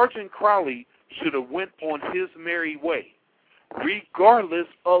 Sergeant Crowley should have went on his merry way, regardless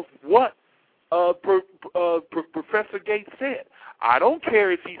of what Professor Gates said. I don't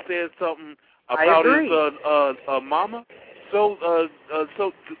care if he said something about his mama. So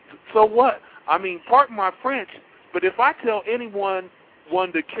what? I mean, pardon my French, but if I tell anyone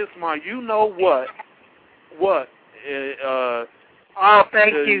to kiss my what? Oh,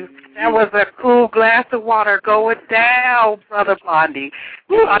 thank you. That was a cool glass of water going down, Brother Blondie.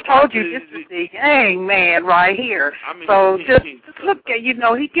 I told you this is the yang man right here. I mean, so just look at, he's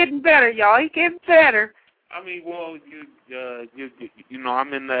getting better, y'all. He's getting better. I mean, well,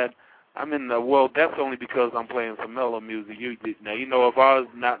 I'm in the well. That's only because I'm playing some mellow music. If I was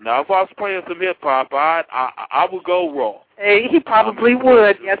playing some hip hop, I would go raw. Hey, he probably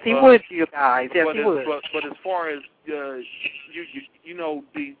would. Yes, he would. You guys. Yes, he would. But as far as the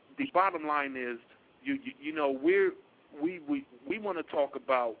bottom line is, we want to talk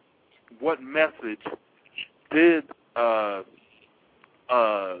about what message did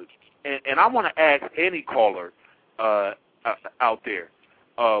and I want to ask any caller out there.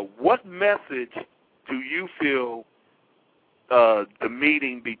 What message do you feel the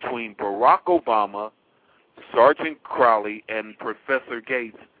meeting between Barack Obama, Sergeant Crowley, and Professor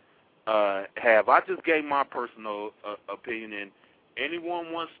Gates have? I just gave my personal opinion, and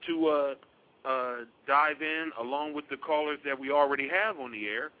anyone wants to dive in along with the callers that we already have on the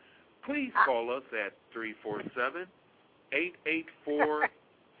air, please call us at 347-884-8684.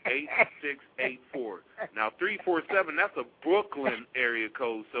 Now, 347, that's a Brooklyn area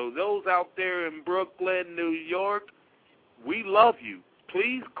code. So those out there in Brooklyn, New York, we love you.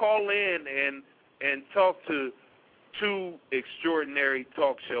 Please call in and talk to two extraordinary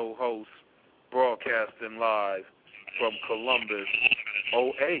talk show hosts broadcasting live from Columbus,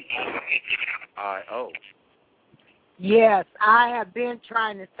 OHIO. Yes, I have been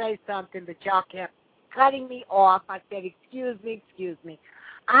trying to say something, but y'all kept cutting me off. I said, excuse me.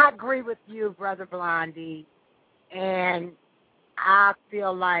 I agree with you, Brother Blondie, and I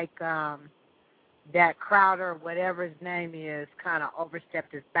feel like that Crowder, whatever his name is, kind of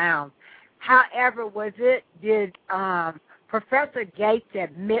overstepped his bounds. However, did Professor Gates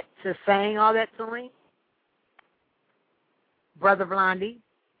admit to saying all that to him? Brother Blondie?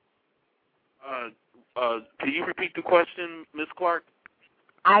 Can you repeat the question, Ms. Clark?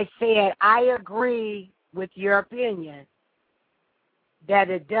 I said I agree with your opinion that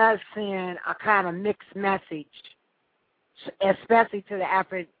it does send a kind of mixed message, especially to the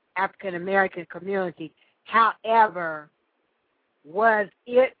African-American community. However,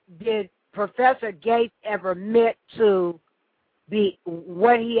 did Professor Gates ever admit to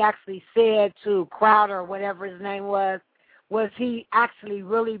what he actually said to Crowder or whatever his name was? Was he actually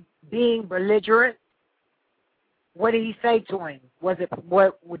really being belligerent? What did he say to him?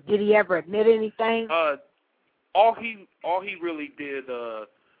 Did he ever admit anything? All he really did,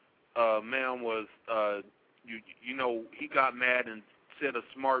 ma'am, was he got mad and said a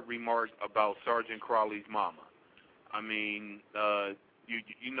smart remark about Sergeant Crowley's mama. I mean,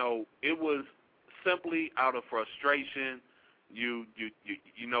 it was simply out of frustration. You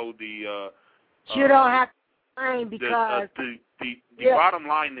don't have to explain because the bottom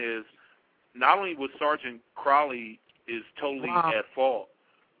line is, not only was Sergeant Crowley is totally at fault,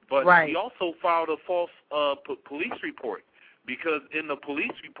 but he also filed a false police report, because in the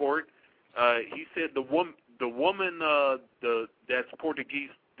police report he said the woman that's Portuguese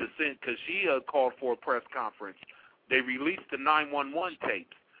descent, because she called for a press conference. They released the 911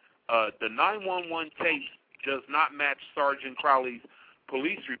 tapes. The 911 tapes does not match Sergeant Crowley's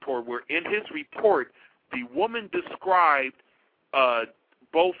police report, where in his report the woman described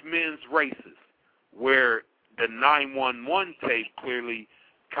both men's races, where the 911 tape clearly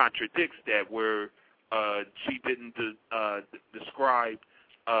contradicts that, where she didn't describe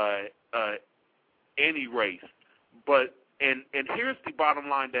any race. But and here's the bottom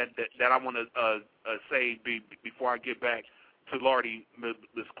line that I want to say before I get back to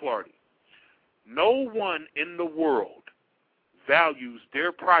Miss Clardy. No one in the world values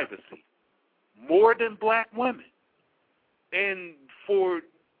their privacy more than black women, and for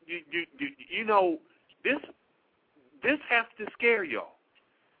this has to scare y'all.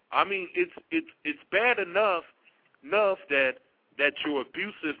 I mean, it's bad enough that your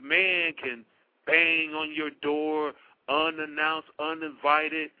abusive man can bang on your door unannounced,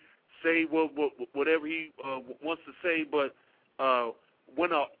 uninvited, say whatever he wants to say. But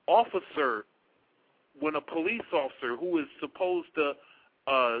when a police officer who is supposed to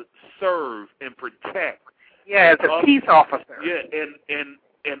serve and protect, as a peace officer,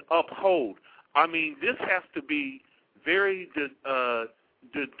 and uphold. I mean, this has to be very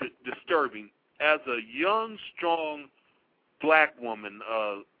disturbing. As a young, strong black woman,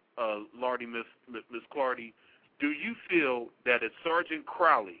 Lardy, Miss Clardy, do you feel that if Sergeant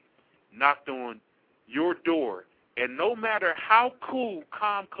Crowley knocked on your door, and no matter how cool,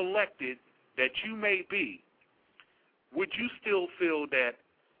 calm, collected that you may be, would you still feel that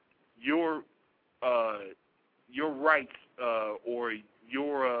your rights or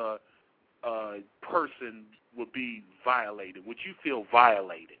your person would be violated? Would you feel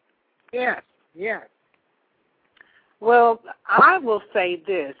violated? Yes, yes. Well, I will say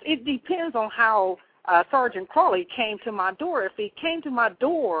this. It depends on how Sergeant Crawley came to my door. If he came to my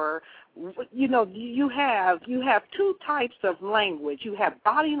door, you know, you have two types of language. You have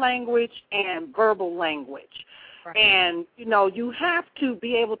body language and verbal language. Right. And, you know, you have to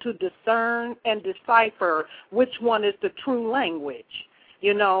be able to discern and decipher which one is the true language,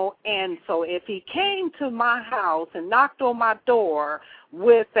 you know. And so if he came to my house and knocked on my door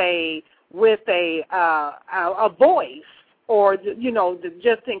with a voice, or, you know,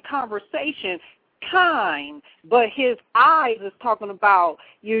 just in conversation, kind, but his eyes is talking about,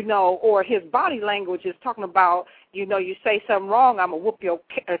 you know, or his body language is talking about, you know, you say something wrong, I'm going to whoop your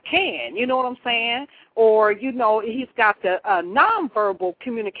can, you know what I'm saying? Or, you know, he's got the nonverbal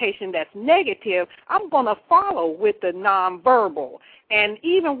communication that's negative, I'm going to follow with the nonverbal. And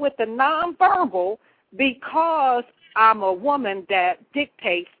even with the nonverbal, because I'm a woman that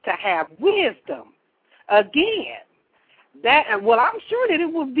dictates to have wisdom, again, well, I'm sure that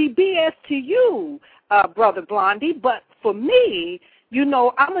it would be BS to you, Brother Blondie, but for me, you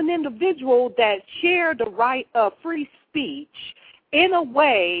know, I'm an individual that share the right of free speech in a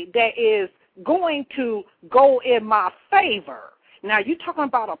way that is going to go in my favor. Now, you're talking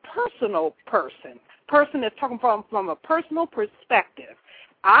about a personal person that's talking from a personal perspective.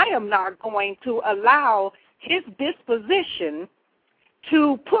 I am not going to allow his disposition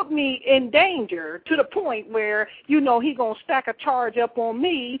to put me in danger to the point where, you know, he's going to stack a charge up on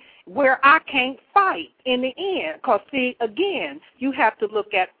me where I can't fight in the end. Because, see, again, you have to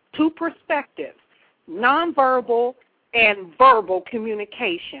look at two perspectives, nonverbal and verbal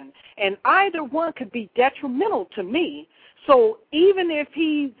communication. And either one could be detrimental to me. So even if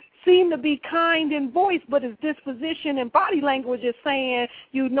he seemed to be kind in voice, but his disposition and body language is saying,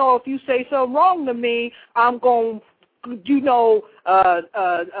 you know, if you say something wrong to me, I'm going to, you know,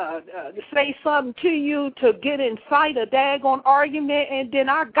 say something to you to get incite a daggone argument, and then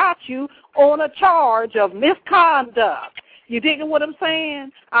I got you on a charge of misconduct. You digging what I'm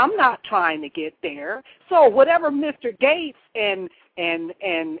saying? I'm not trying to get there. So whatever Mr. Gates and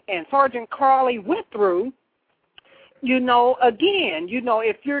Sergeant Crowley went through, you know, again, you know,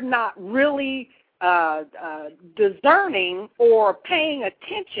 if you're not really discerning or paying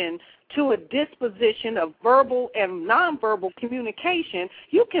attention to a disposition of verbal and nonverbal communication,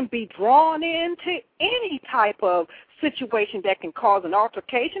 you can be drawn into any type of situation that can cause an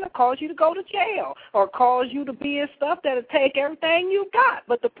altercation or cause you to go to jail or cause you to be in stuff that'll take everything you got.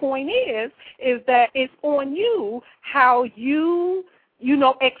 But the point is that it's on you how you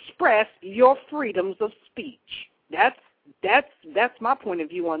know, express your freedoms of speech. That's my point of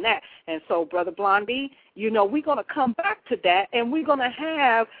view on that. And so, Brother Blondie, you know, we're going to come back to that, and we're going to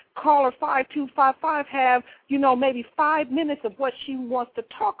have caller 5255 have, you know, maybe 5 minutes of what she wants to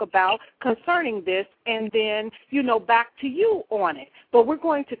talk about concerning this, and then, you know, back to you on it. But we're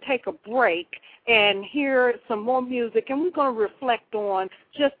going to take a break and hear some more music, and we're going to reflect on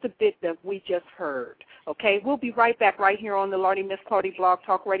just a bit that we just heard. Okay? We'll be right back right here on the Lardy Miss Clardy Blog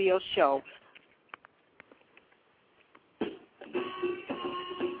Talk Radio Show.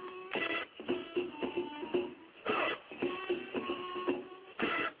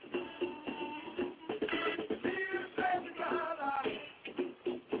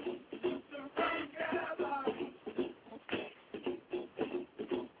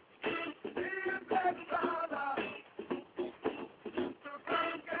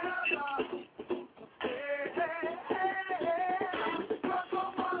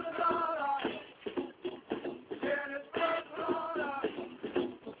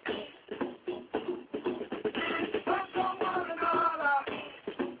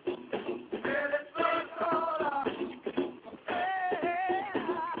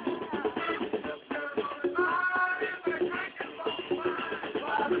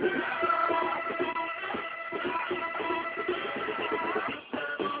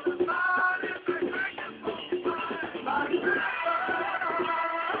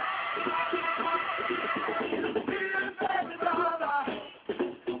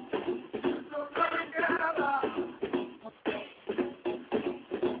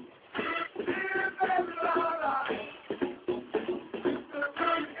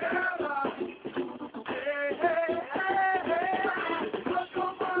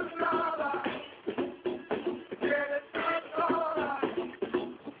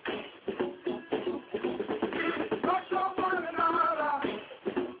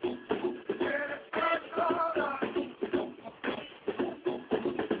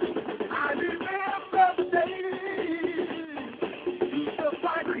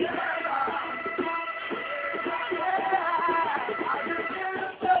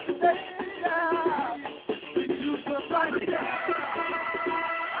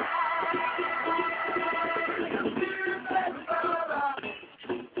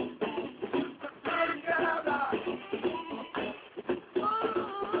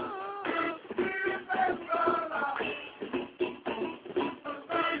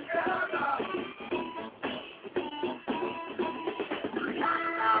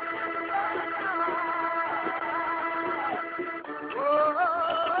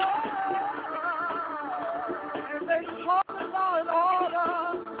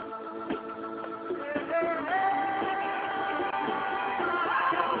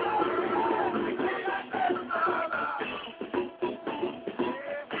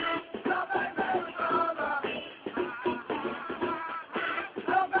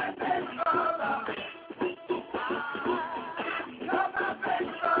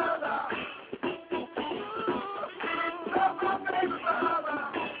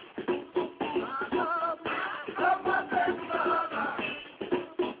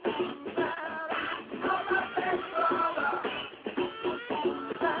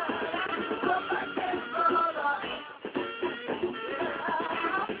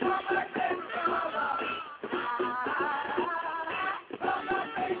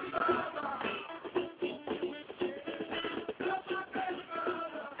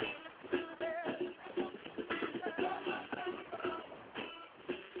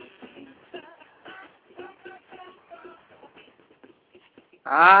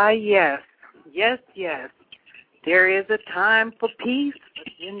 Yes. Yes, yes. There is a time for peace, but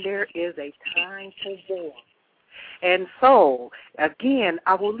then there is a time for war. And so, again,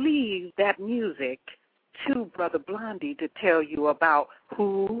 I will leave that music to Brother Blondie to tell you about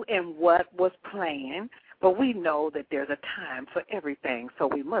who and what was playing. But we know that there's a time for everything, so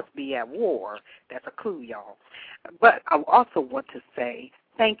we must be at war. That's a clue, y'all. But I also want to say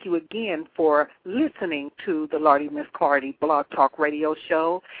thank you again for listening to the Lordy Miss Clardy Blog Talk Radio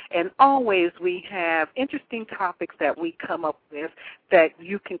Show. And always we have interesting topics that we come up with that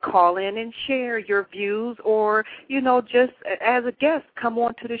you can call in and share your views or, just as a guest come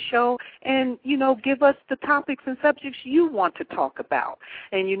on to the show and, give us the topics and subjects you want to talk about.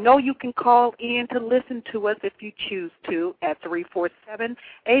 And you can call in to listen to us if you choose to at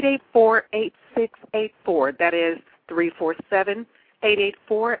 347-884-8684. That is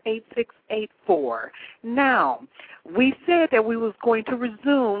 347-884-8684. Now, we said that we was going to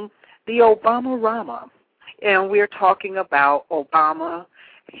resume the Obama-Rama, and we're talking about Obama,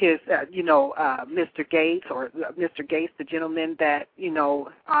 his, Mr. Gates, the gentleman that,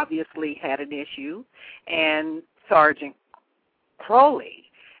 obviously had an issue, and Sergeant Crowley.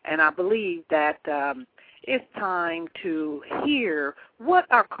 And I believe that it's time to hear what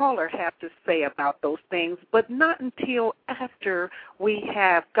our caller have to say about those things, but not until after we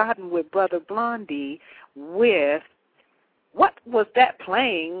have gotten with Brother Blondie with what was that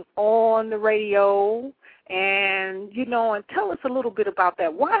playing on the radio, and, and tell us a little bit about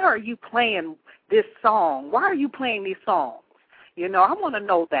that. Why are you playing this song? Why are you playing these songs? I want to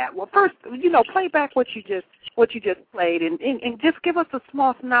know that. Well, first, play back what you just played, and just give us a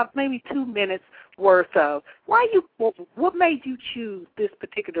small synopsis, maybe 2 minutes worth of what made you choose this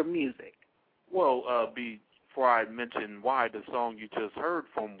particular music. Well, before I mention why, the song you just heard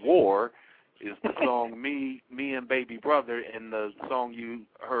from War is the song Me and Baby Brother, and the song you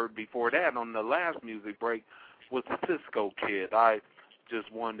heard before that on the last music break was the Cisco Kid. I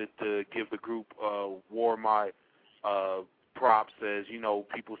just wanted to give the group War my props. As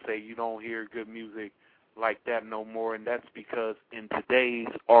people say you don't hear good music like that no more, and that's because in today's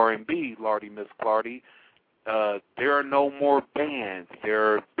R&B, Lordy Miss Clardy, there are no more bands.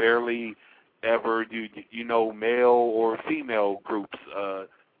 There are barely ever male or female groups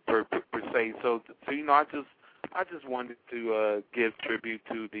per se. So I just wanted to give tribute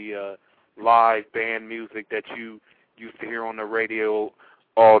to the live band music that you used to hear on the radio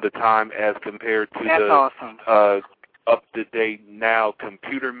all the time, as compared to That's awesome. Up-to-date now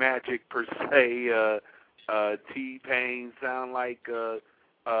computer magic per se. T-Pain sound like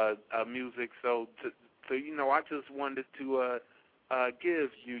music. So I just wanted to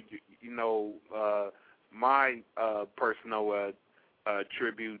give you my personal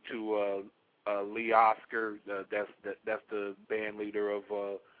tribute to Lee Oscar. That's the band leader of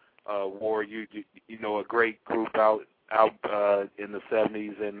War. A great group out in the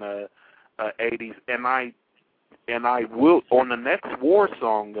 70s and 80s. And I will, on the next War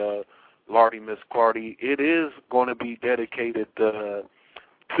song, Lordy Miss Clardy, it is going to be dedicated to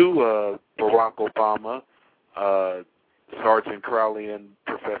Barack Obama, Sergeant Crowley, and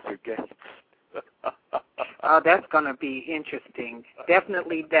Professor Gates. Oh, that's going to be interesting.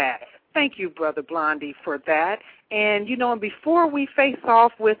 Definitely that. Thank you, Brother Blondie, for that. And, before we face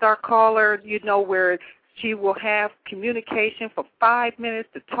off with our caller, where she will have communication for 5 minutes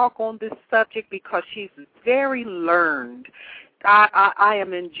to talk on this subject because she's very learned. I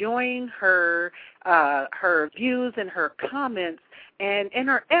am enjoying her views and her comments and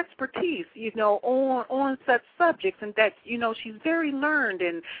her expertise, on such subjects, and that, she's very learned,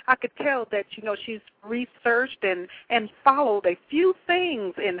 and I could tell that, she's researched and followed a few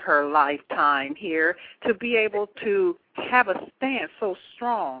things in her lifetime here to be able to have a stance so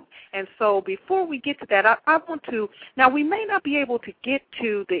strong. And so before we get to that, I want to, now we may not be able to get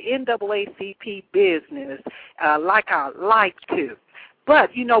to the NAACP business like I like to.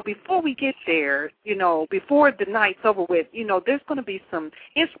 But, before we get there, before the night's over with, there's going to be some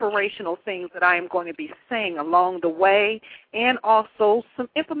inspirational things that I am going to be saying along the way, and also some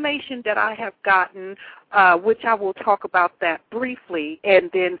information that I have gotten, which I will talk about that briefly, and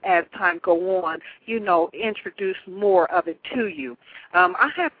then as time go on, introduce more of it to you.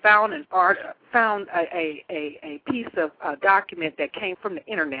 I have found a piece of document that came from the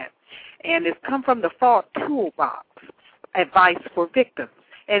Internet, and it's come from the Fraud Toolbox. Advice for Victims.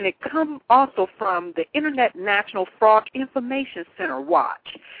 And it comes also from the Internet National Fraud Information Center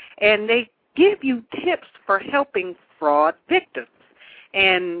Watch. And they give you tips for helping fraud victims.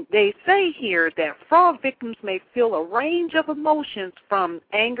 And they say here that fraud victims may feel a range of emotions from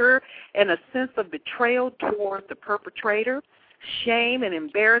anger and a sense of betrayal towards the perpetrator, shame and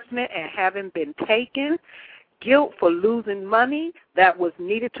embarrassment at having been taken, guilt for losing money that was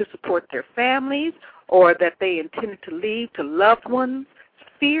needed to support their families or that they intended to leave to loved ones,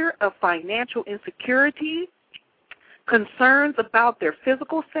 fear of financial insecurity, concerns about their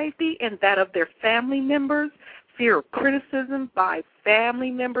physical safety and that of their family members, fear of criticism by family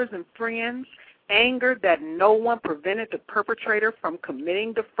members and friends, anger that no one prevented the perpetrator from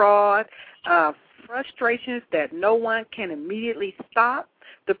committing the fraud, frustrations that no one can immediately stop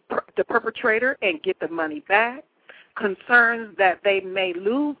the perpetrator and get the money back, concerns that they may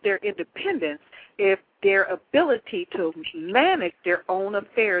lose their independence if their ability to manage their own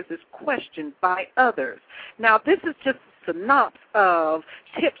affairs is questioned by others. Now, this is just a synopsis of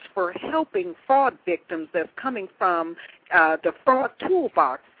tips for helping fraud victims that's coming from the Fraud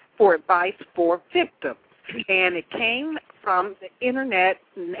Toolbox for Advice for Victims. And it came from the Internet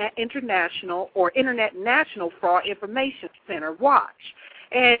International Fraud Information Center, WATCH.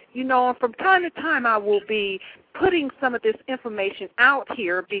 And, you know, from time to time I will be putting some of this information out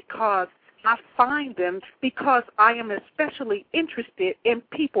here because I find them because I am especially interested in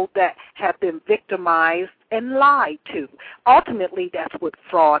people that have been victimized and lied to. Ultimately, that's what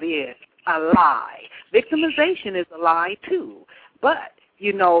fraud is, a lie. Victimization is a lie, too. But,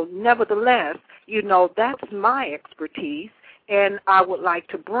 you know, nevertheless, you know, that's my expertise, and I would like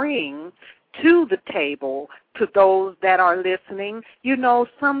to bring to the table, to those that are listening, you know,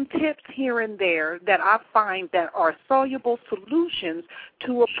 some tips here and there that I find that are soluble solutions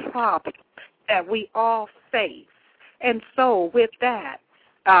to a problem that we all face. And so with that,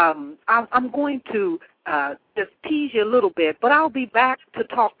 I'm going to just tease you a little bit, but I'll be back to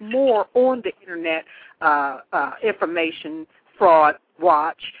talk more on the Internet Information Fraud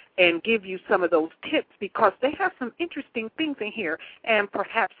Watch and give you some of those tips because they have some interesting things in here. And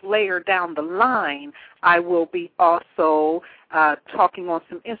perhaps later down the line, I will be also talking on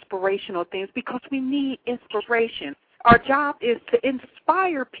some inspirational things because we need inspiration. Our job is to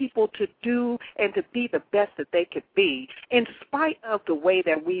inspire people to do and to be the best that they could be in spite of the way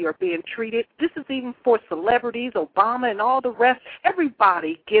that we are being treated. This is even for celebrities, Obama and all the rest.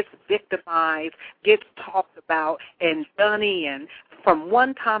 Everybody gets victimized, gets talked about and dunny and from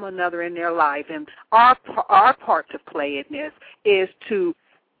one time or another in their life. And our part to play in this is to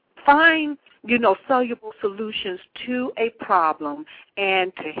find, you know, soluble solutions to a problem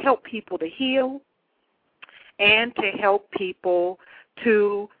and to help people to heal and to help people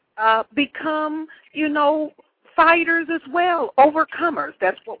to become, you know, fighters as well, overcomers.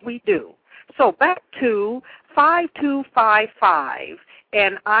 That's what we do. So back to 5255,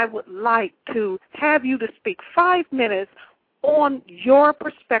 and I would like to have you to speak 5 minutes on your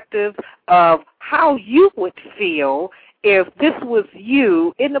perspective of how you would feel if this was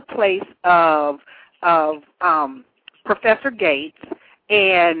you in the place of Professor Gates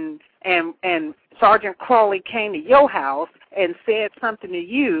and Sergeant Crawley came to your house and said something to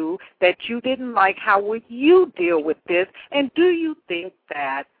you that you didn't like. How would you deal with this? And do you think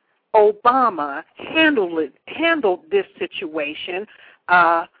that Obama handled this situation,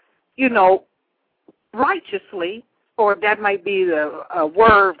 you know, righteously? Or that might be a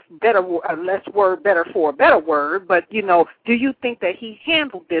word better, a less word better for a better word. But you know, do you think that he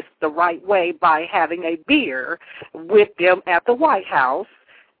handled this the right way by having a beer with them at the White House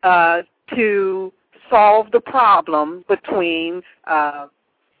to solve the problem between, what's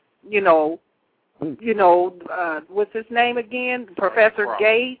his name again, Professor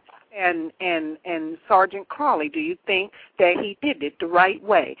Gates and Sergeant Crawley? Do you think that he did it the right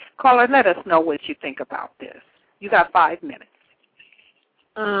way? Caller, let us know what you think about this. You got 5 minutes.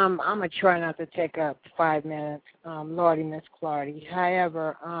 I'm going to try not to take up 5 minutes, Lordy, Miss Clardy.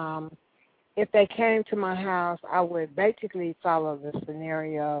 However, if they came to my house, I would basically follow the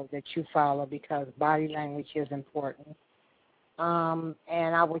scenario that you follow because body language is important. And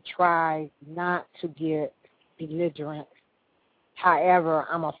I would try not to get belligerent. However,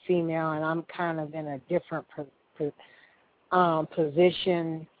 I'm a female and I'm kind of in a different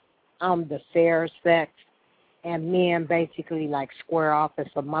position. I'm the fair sex. And men basically like square off.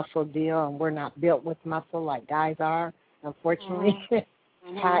 It's a muscle deal, and we're not built with muscle like guys are, unfortunately.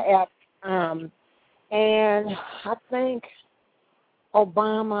 Mm-hmm. And I think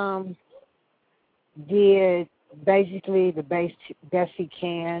Obama did basically the best he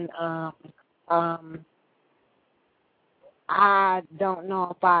can. I don't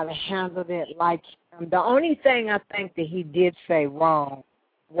know if I'd have handled it like him. The only thing I think that he did say wrong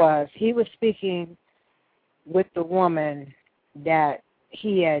was he was speaking with the woman that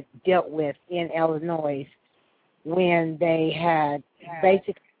he had dealt with in Illinois when they had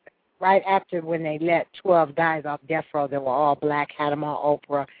basically right after when they let 12 guys off death row that were all black, had them on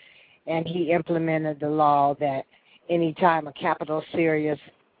Oprah, and he implemented the law that any time a capital serious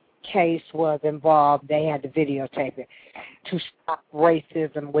case was involved, they had to videotape it to stop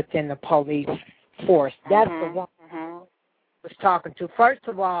racism within the police force. That's the one I was talking to. First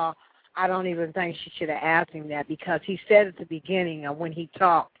of all, I don't even think she should have asked him that, because he said at the beginning of when he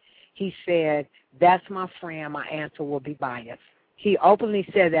talked, he said, "That's my friend, my answer will be biased." He openly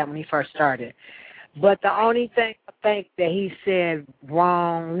said that when he first started. But the only thing I think that he said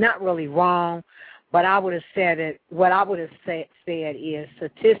wrong, not really wrong, but I would have said it, what I would have said is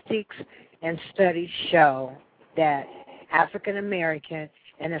statistics and studies show that African American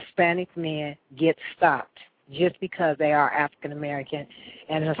and Hispanic men get stopped just because they are African American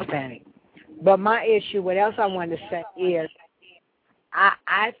and Hispanic. But my issue, what else I wanted to say is,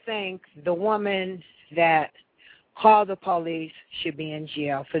 I think the woman that called the police should be in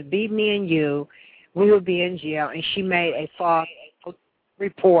jail. If it be me and you, we would be in jail, and she made a false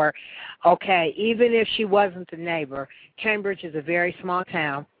report. Okay, even if she wasn't the neighbor, Cambridge is a very small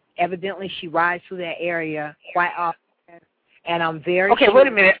town. Evidently, she rides through that area quite often, and I'm very okay. sure. Wait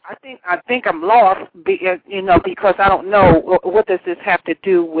a minute. I think I'm lost. Because I don't know what does this have to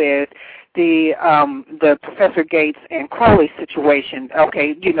do with the Professor Gates and Crowley situation.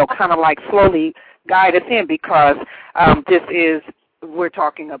 Okay, kind of like slowly guide us in, because we're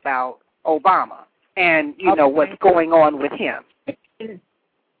talking about Obama and what's going on with him.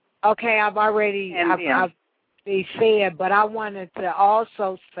 Okay, I've already said, but I wanted to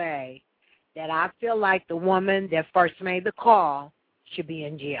also say that I feel like the woman that first made the call should be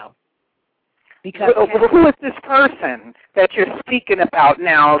in jail. Because who is this person that you're speaking about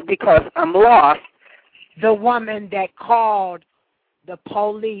now? Because I'm lost. The woman that called the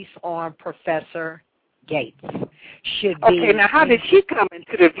police on Professor Gates should be. Okay, now how did she come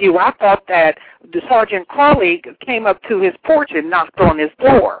into the view? I thought that the Sergeant Crowley came up to his porch and knocked on his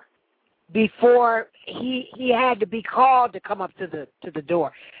door. Before he had to be called to come up to the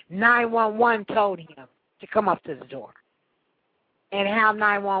door. 911 told him to come up to the door. And how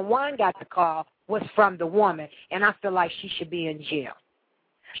 911 got the call was from the woman, and I feel like she should be in jail.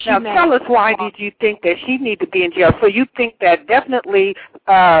 Now tell us, why did you think that she needed to be in jail? So you think that definitely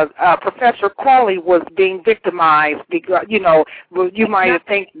Professor Crowley was being victimized because, you might have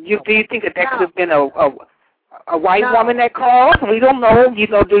think, do you think that could have been a white woman that called? We don't know. Do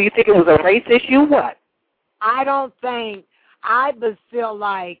you think it was a race issue? What? I don't think. I would feel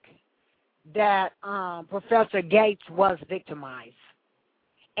like that Professor Gates was victimized.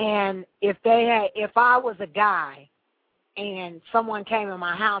 And if I was a guy and someone came in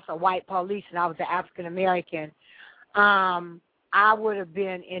my house, a white police, and I was an African American, I would have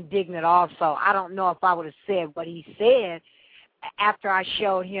been indignant also. I don't know if I would have said what he said after I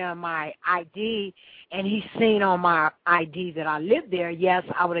showed him my ID and he's seen on my ID that I lived there. Yes,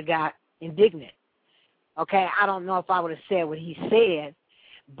 I would have got indignant. Okay, I don't know if I would have said what he said,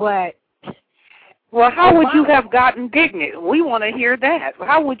 but well, how would you have gotten indignant? We want to hear that.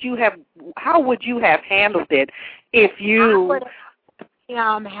 How would you have handled it if you?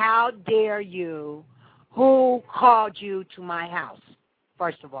 How dare you? Who called you to my house?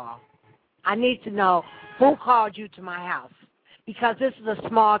 First of all, I need to know who called you to my house, because this is a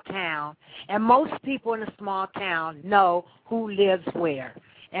small town, and most people in a small town know who lives where.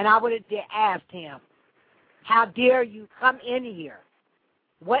 And I would have asked him, how dare you come in here?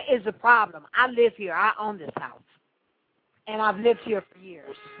 What is the problem? I live here. I own this house. And I've lived here for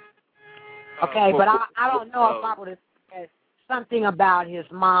years. Okay, but I don't know if I would have said something about his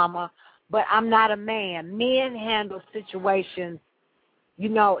mama, but I'm not a man. Men handle situations,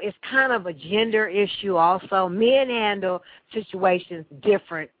 it's kind of a gender issue also. Men handle situations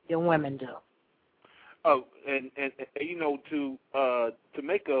different than women do. Oh, and to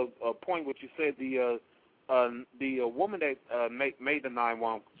make a point, what you said, the woman that made the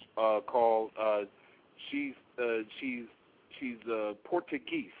 911 call, she's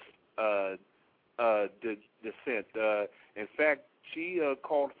Portuguese descent. In fact, she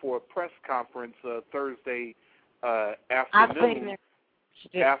called for a press conference Thursday afternoon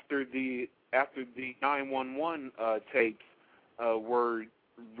after the 911 tapes were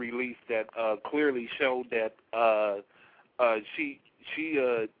released that clearly showed that she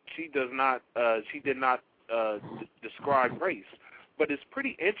did not describe race. But it's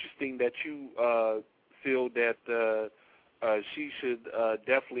pretty interesting that you feel that she should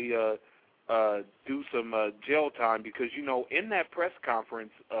definitely do some jail time, because in that press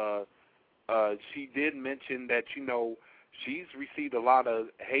conference she did mention that she's received a lot of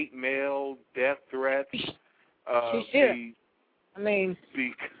hate mail, death threats. She I mean,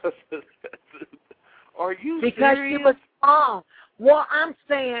 because are you because serious? she was small. Well, I'm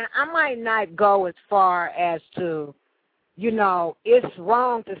saying I might not go as far as to, it's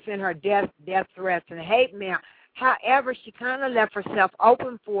wrong to send her death threats and hate mail. However, she kind of left herself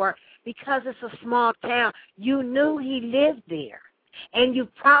open for it because it's a small town. You knew he lived there. And you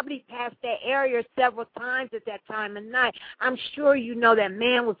probably passed that area several times at that time of night. I'm sure you know that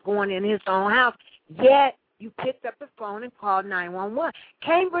man was going in his own house, yet you picked up the phone and called 911.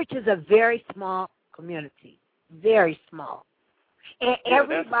 Cambridge is a very small community, very small. And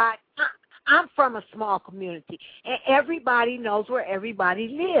everybody, I'm from a small community, and everybody knows where everybody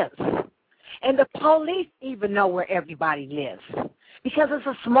lives. And the police even know where everybody lives because it's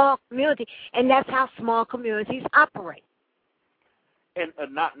a small community, and that's how small communities operate. And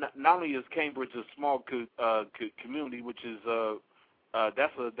not only is Cambridge a small community, which is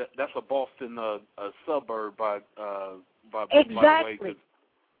that's a Boston suburb by exactly. By the way,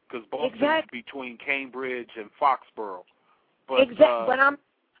 because Boston is between Cambridge and Foxborough. But,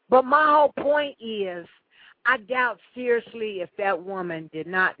 But my whole point is, I doubt seriously if that woman did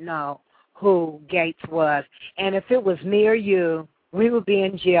not know who Gates was, and if it was me or you, we would be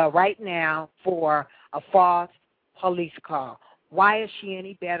in jail right now for a false police call. Why is she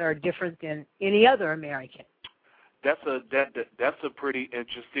any better or different than any other American? That's a pretty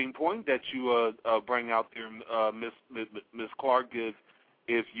interesting point that you bring out there, Miss Clark.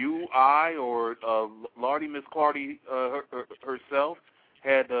 If you, I, or Lardy, Miss Clardy herself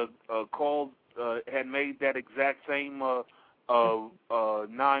had called, had made that exact same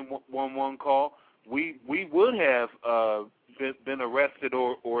 911 call, we would have been arrested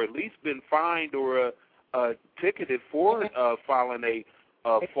or at least been fined or ticketed for filing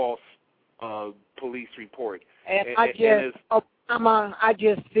a false police report. And I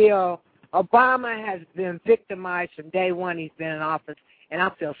just feel Obama has been victimized from day one he's been in office, and I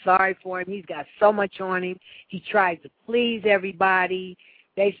feel sorry for him. He's got so much on him. He tries to please everybody.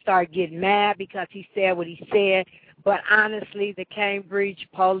 They start getting mad because he said what he said. But honestly, the Cambridge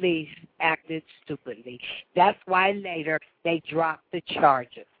police acted stupidly. That's why later they dropped the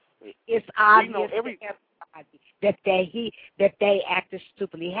charges. It's obvious to everybody that they acted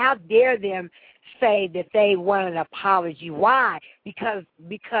stupidly. How dare them say that they want an apology? Why? Because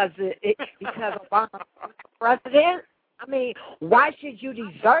Obama was president? I mean, why should you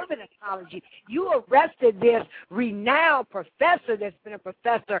deserve an apology? You arrested this renowned professor that's been a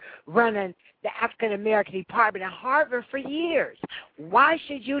professor running the African American department at Harvard for years. Why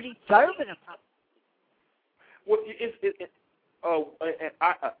should you deserve an apology? Well,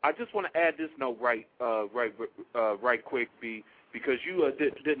 I just want to add this note right quick, because you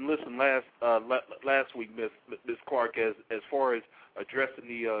didn't listen last week, Miss Clark, as far as addressing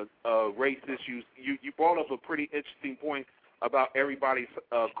the race issues. You brought up a pretty interesting point about everybody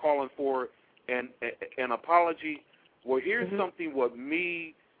calling for an apology. Well, here's something what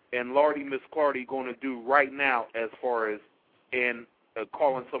me and Lardy, Miss Clardy, going to do right now as far as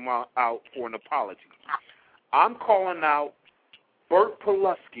calling someone out for an apology. I'm calling out Bert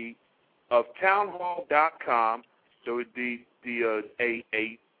Pulaski of townhall.com, a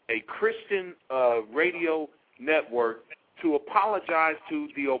Christian radio network, to apologize to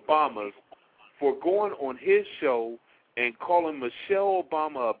the Obamas for going on his show and calling Michelle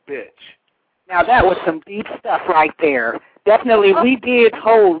Obama a bitch. Now, that was some deep stuff right there. Definitely, we did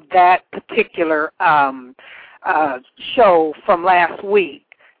hold that particular show from last week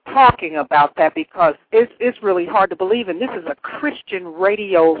talking about that, because it's really hard to believe, and this is a Christian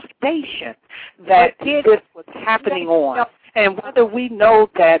radio station that this was happening on. And whether we know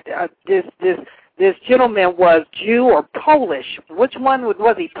that this gentleman was Jew or Polish, which one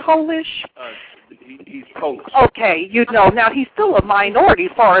was he? Polish? He's Polish. Okay, now he's still a minority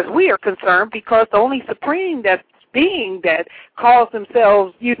as far as we are concerned, because the only Supreme that's being that calls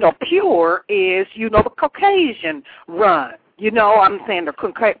themselves, pure is, the Caucasian run. I'm saying the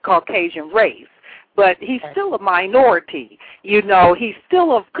Caucasian race. But he's still a minority. He's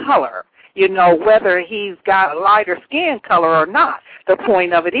still of color, whether he's got a lighter skin color or not. The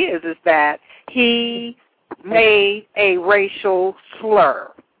point of it is that he made a racial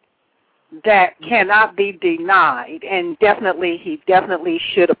slur that cannot be denied, and he definitely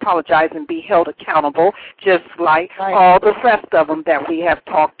should apologize and be held accountable, just like all the rest of them that we have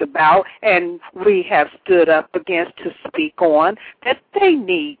talked about and we have stood up against to speak on, that they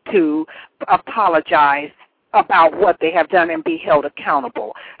need to apologize about what they have done and be held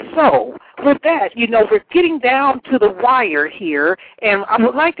accountable. So with that, we're getting down to the wire here, and I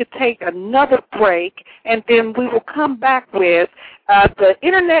would like to take another break, and then we will come back with the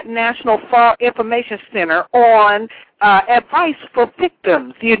Internet National Fraud Information Center on advice for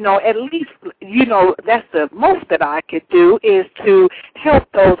victims. At least, that's the most that I could do is to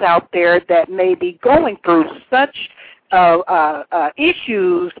help those out there that may be going through such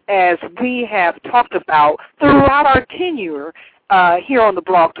issues as we have talked about throughout our tenure here on the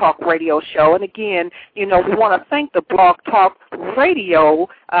Blog Talk Radio Show. And again, we want to thank the Blog Talk Radio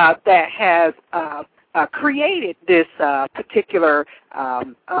that has created this particular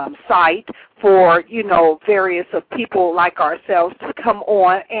site for, various people like ourselves to come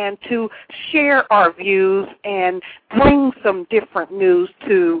on and to share our views and bring some different news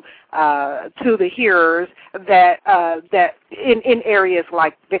to the hearers that in areas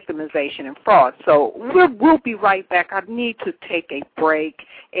like victimization and fraud. So we'll be right back. I need to take a break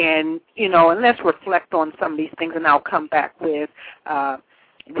and let's reflect on some of these things, and I'll come back with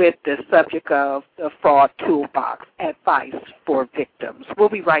the subject of the fraud toolbox, advice for victims. We'll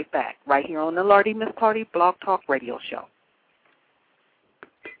be right back, right here on the Lardy Miss Clardy Blog Talk Radio Show.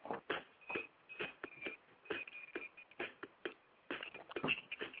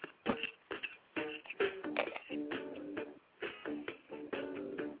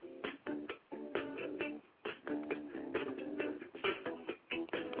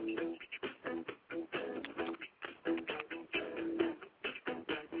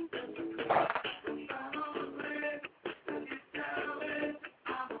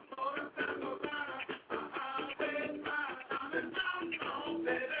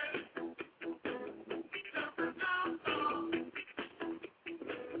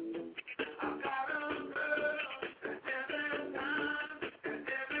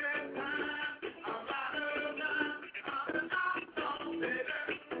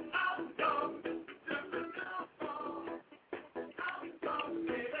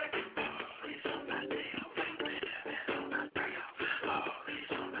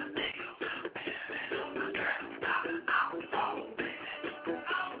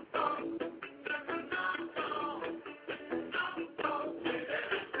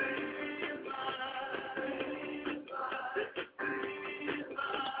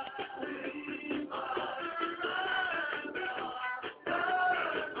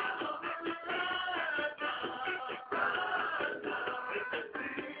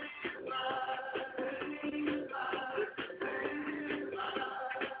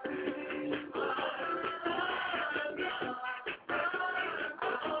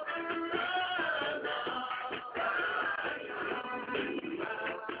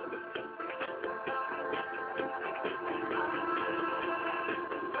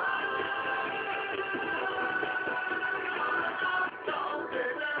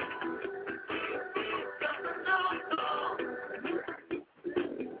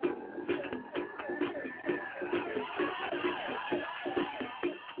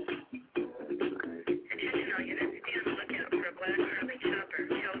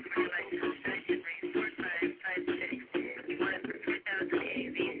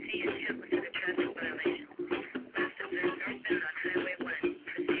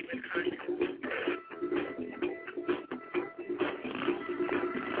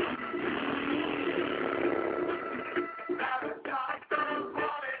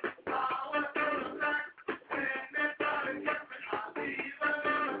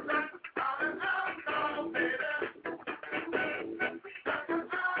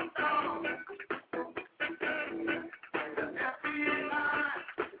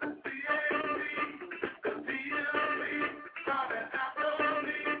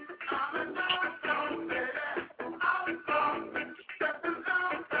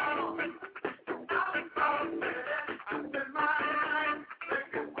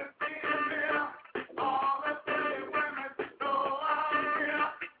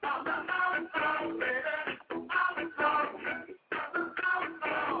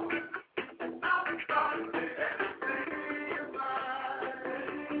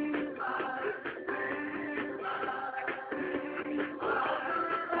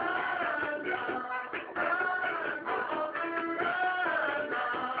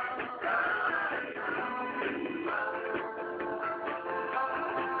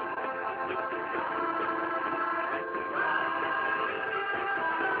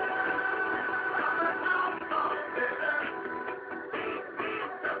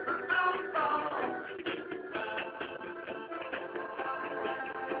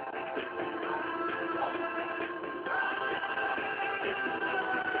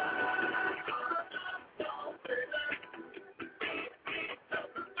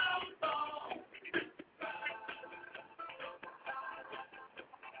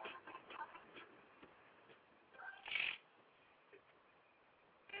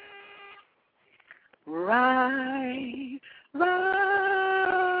 right.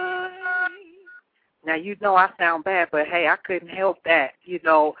 Now, you know I sound bad, but, hey, I couldn't help that. You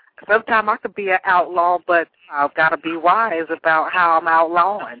know, sometimes I could be an outlaw, but I've got to be wise about how I'm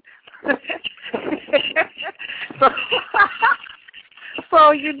outlawing.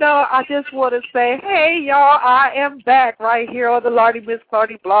 So, you know, I just want to say, hey, y'all, I am back right here on the Lardy Miss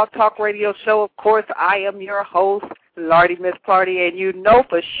Clardy Blog Talk Radio Show. Of course, I am your host, Lardy Miss Clardy, and you know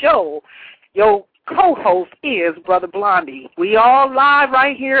for sure your co-host is Brother Blondie. We all live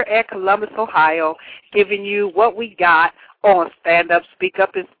right here at Columbus, Ohio, giving you what we got on Stand Up, Speak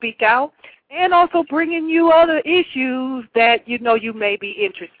Up, and Speak Out, and also bringing you other issues that you know you may be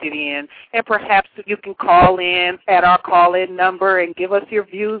interested in. And perhaps you can call in at our call-in number and give us your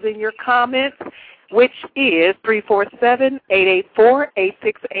views and your comments, which is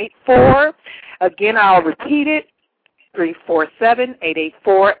 347-884-8684. Again, I'll repeat it,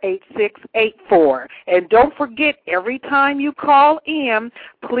 347-884-8684. And don't forget, every time you call in,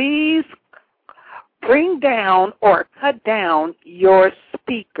 please bring down or cut down your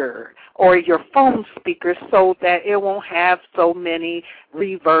speaker or your phone speaker so that it won't have so many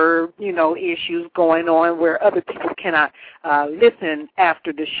reverb, you know, issues going on where other people cannot listen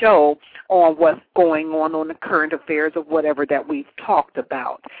after the show on what's going on the current affairs of whatever that we've talked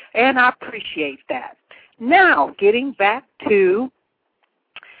about. And I appreciate that. Now, getting back to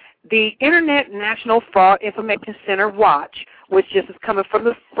the Internet National Fraud Information Center Watch, which just is coming from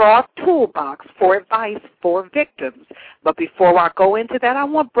the Fraud Toolbox for advice for victims. But before I go into that, I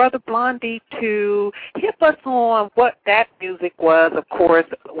want Brother Blondie to hit us on what that music was. Of course,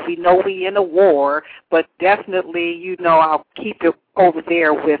 we know we in a war, but definitely, you know, I'll keep it over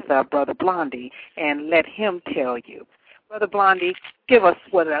there with Brother Blondie and let him tell you. Brother Blondie, give us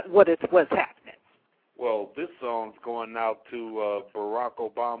what's happening. Well, this song's going out to Barack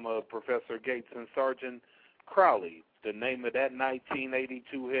Obama, Professor Gates, and Sergeant Crowley. The name of that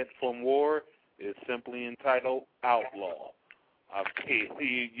 1982 hit from War is simply entitled Outlaw. I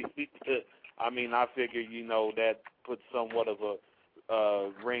figure, you know, that puts somewhat of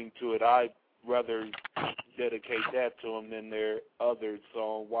a ring to it. I'd rather dedicate that to them than their other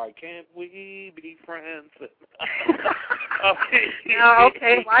song, Why Can't We Be Friends?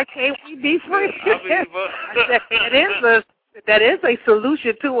 Okay, why can't we be friends? That is a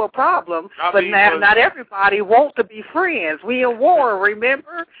solution to a problem, but not everybody wants to be friends. We in war,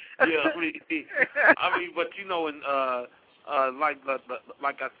 remember? Yeah, but you know, and like I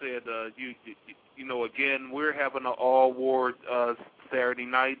said, you know, again, we're having an all-war Saturday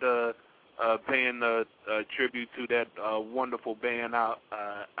night, paying tribute to that wonderful band out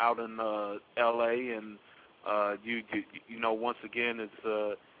in L.A. and you know, once again, it's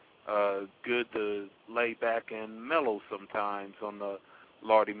good to lay back and mellow sometimes on the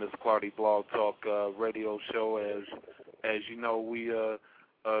Lardy Miss Clardy Blog Talk radio show. As you know, we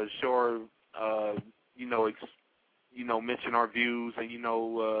mention our views and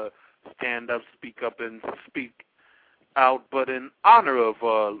stand up, speak up, and speak out. But in honor of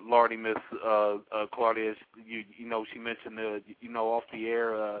Lardy Miss Clardy, as you know, she mentioned off the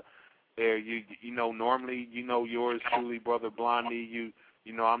air. Normally, yours truly, Brother Blondie,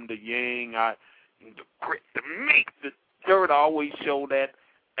 I'm the yang, the grit, the meat, the dirt. I always show that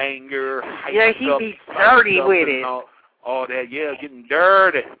anger. Yeah, he be dirty with it. All that, yeah, getting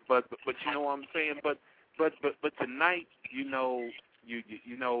dirty. But you know what I'm saying. But tonight,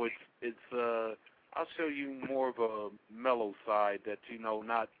 it's I'll show you more of a mellow side that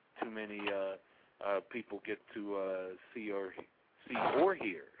not too many people get to see or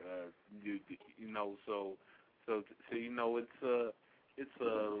hear. It's a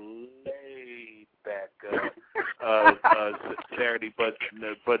laid back Saturday, but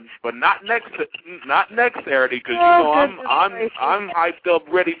not next Saturday, because I'm hyped up,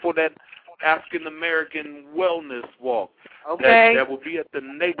 ready for that African American Wellness Walk. Okay. That will be at the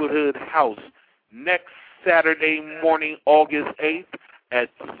Neighborhood House next Saturday morning, August 8th at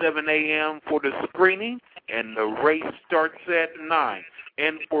 7 a.m. for the screening, and the race starts at 9.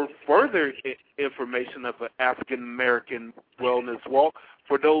 And for further information of an African American Wellness Walk,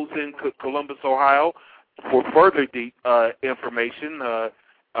 for those in Columbus, Ohio, for further information,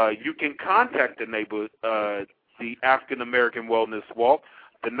 you can contact the African American Wellness Walk.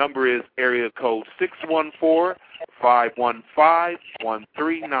 The number is area code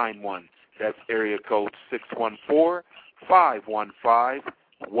 614-515-1391. That's area code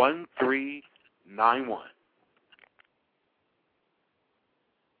 614-515-1391.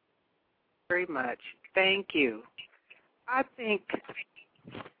 Very much. Thank you. I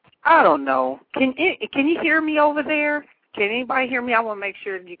don't know. Can you hear me over there? Can anybody hear me? I want to make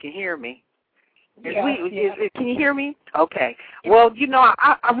sure you can hear me. Can you hear me? Okay. Well,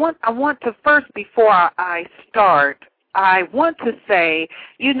 I want to first, before I start, I want to say,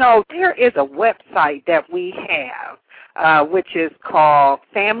 there is a website that we have, which is called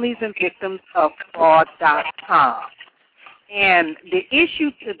familiesandvictimsofraud.com. And the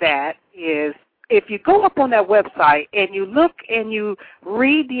issue to that is, if you go up on that website and you look and you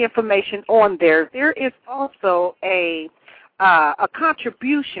read the information on there, there is also a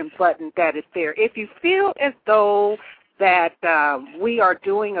contribution button that is there. If you feel as though that we are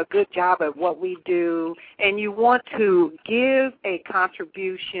doing a good job at what we do and you want to give a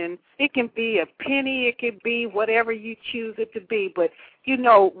contribution, it can be a penny, it can be whatever you choose it to be, but,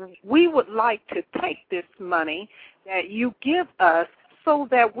 we would like to take this money that you give us so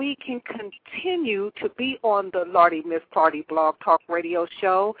that we can continue to be on the Lardy Miss Clardy Blog Talk Radio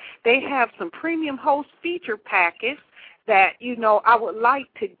Show. They have some premium host feature packets that, I would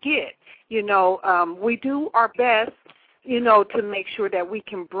like to get. We do our best, to make sure that we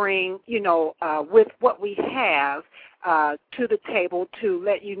can bring, with what we have to the table to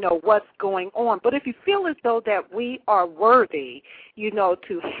let you know what's going on. But if you feel as though that we are worthy,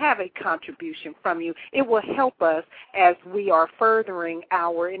 to have a contribution from you, it will help us as we are furthering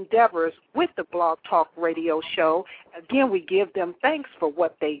our endeavors with the Blog Talk Radio Show. Again, we give them thanks for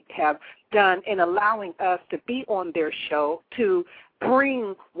what they have done in allowing us to be on their show, to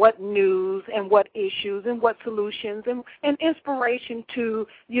bring what news and what issues and what solutions and inspiration to,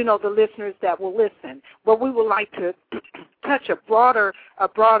 the listeners that will listen. But we would like to touch a broader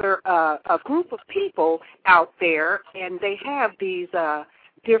group of people out there, and they have these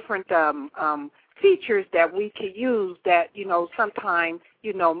different features that we can use that, sometimes,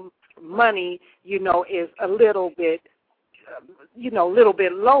 money, is a little bit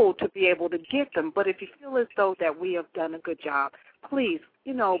low to be able to get them. But if you feel as though that we have done a good job, please,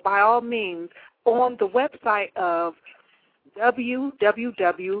 by all means, on the website of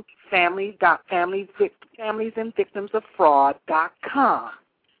www.familiesandvictimsofraud.com,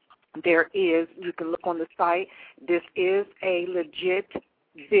 you can look on the site. This is a legit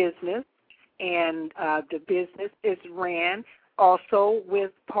business, and the business is ran also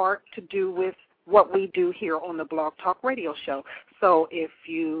with part to do with what we do here on the Blog Talk Radio Show. So if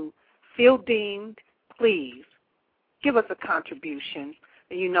you feel deemed, please give us a contribution.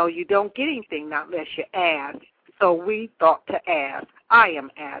 You don't get anything not unless you ask. So we thought to ask. I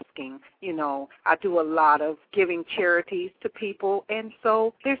am asking. I do a lot of giving charities to people, and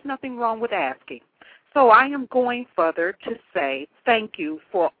so there's nothing wrong with asking. So I am going further to say thank you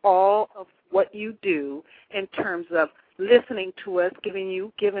for all of what you do in terms of listening to us,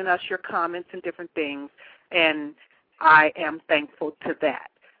 giving us your comments and different things, and I am thankful to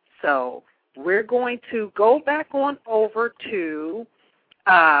that. So we're going to go back on over to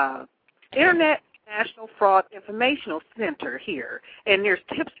Internet National Fraud Informational Center here, and there's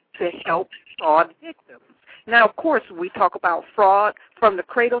tips to help fraud victims. Now, of course, we talk about fraud from the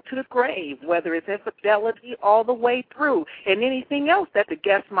cradle to the grave, whether it's infidelity all the way through, and anything else that the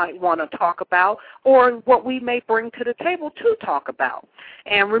guests might want to talk about or what we may bring to the table to talk about.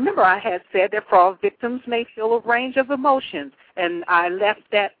 And remember, I had said that fraud victims may feel a range of emotions, and I left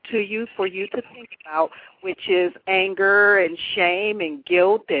that to you for you to think about, which is anger and shame and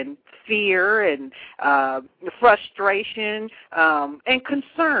guilt and fear and frustration and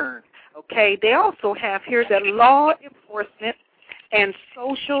concern. Okay, they also have here that law enforcement and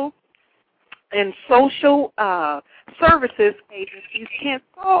social services agencies can't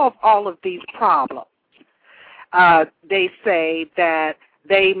solve all of these problems. They say that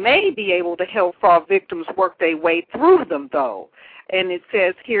they may be able to help fraud victims work their way through them, though. And it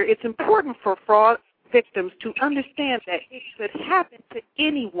says here, it's important for fraud victims to understand that it could happen to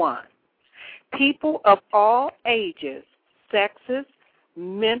anyone. People of all ages, sexes,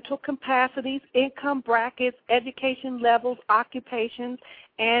 mental capacities, income brackets, education levels, occupations,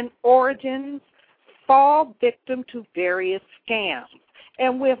 and origins fall victim to various scams.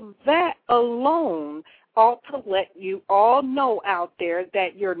 And with that alone, ought to let you all know out there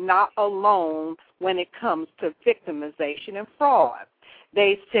that you're not alone when it comes to victimization and fraud.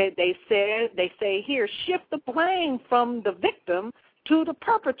 They say here, shift the blame from the victim to the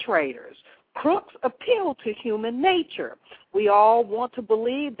perpetrators. Crooks appeal to human nature. We all want to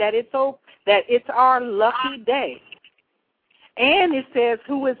believe that it's our lucky day. And it says,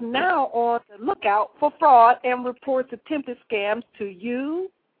 who is now on the lookout for fraud and reports attempted scams to you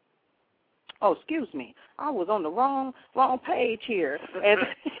Oh, excuse me. I was on the wrong page here. And,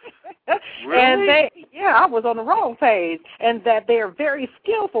 Really? I was on the wrong page. And that they are very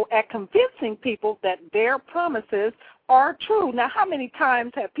skillful at convincing people that their promises are true. Now, how many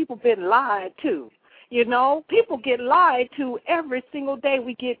times have people been lied to? You know, people get lied to every single day.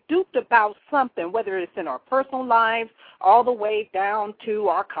 We get duped about something, whether it's in our personal lives all the way down to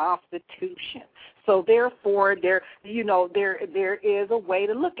our Constitution. So therefore, there is a way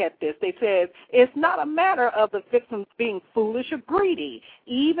to look at this. They said it's not a matter of the victims being foolish or greedy,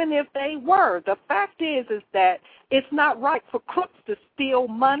 even if they were. The fact is that it's not right for crooks to steal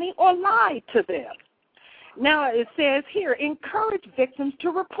money or lie to them. Now, it says here, encourage victims to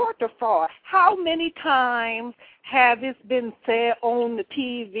report the fraud. How many times have it been said on the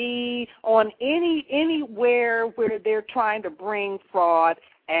TV, on anywhere where they're trying to bring fraud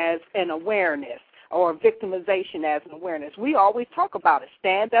as an awareness or victimization as an awareness? We always talk about it.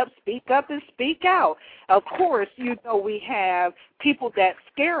 Stand up, and speak out. Of course, we have people that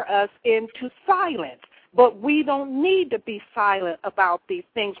scare us into silence. But we don't need to be silent about these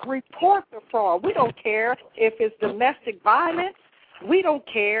things. Report the fraud. We don't care if it's domestic violence. We don't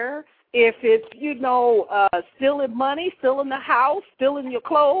care if it's, stealing money, stealing the house, stealing your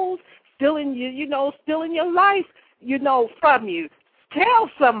clothes, stealing your life, from you. Tell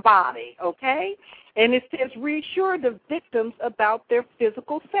somebody, okay? And it says reassure the victims about their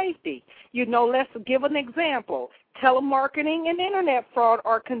physical safety. Let's give an example. Telemarketing and internet fraud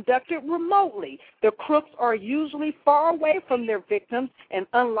are conducted remotely. The crooks are usually far away from their victims and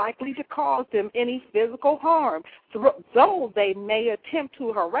unlikely to cause them any physical harm, though they may attempt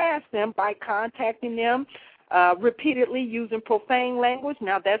to harass them by contacting them repeatedly using profane language.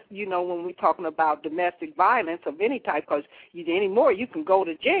 Now, that's, when we're talking about domestic violence of any type, because anymore you can go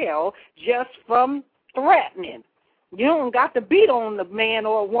to jail just from threatening. You don't got to beat on the man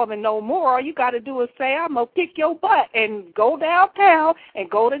or a woman no more. All you got to do is say, I'm going to kick your butt and go downtown and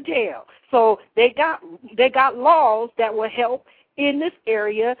go to jail. So they got laws that will help in this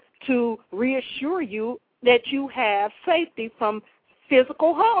area to reassure you that you have safety from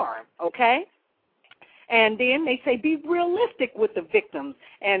physical harm, okay? And then they say be realistic with the victims.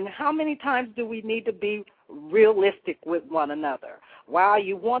 And how many times do we need to be realistic with one another? While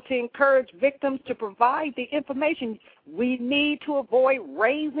you want to encourage victims to provide the information, we need to avoid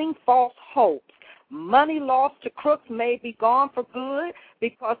raising false hopes. Money lost to crooks may be gone for good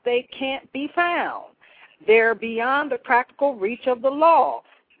because they can't be found. They're beyond the practical reach of the law.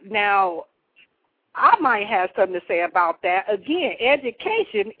 Now, I might have something to say about that. Again,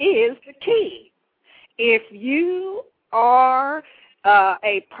 education is the key. If you are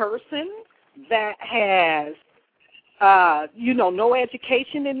a person that has, no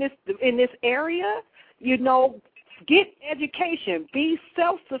education in this area, get education. Be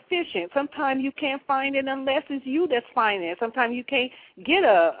self-sufficient. Sometimes you can't find it unless it's you that's finding it. Sometimes you can't get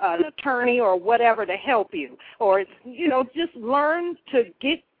an attorney or whatever to help you. Or, just learn to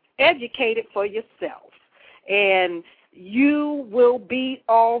get educated for yourself. And you will be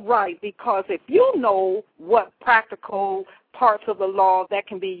all right, because if you know what practical parts of the law that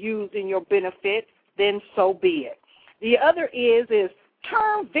can be used in your benefit, then so be it. The other is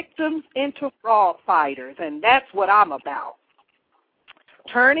turn victims into fraud fighters, and that's what I'm about.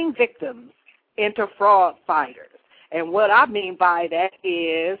 Turning victims into fraud fighters. And what I mean by that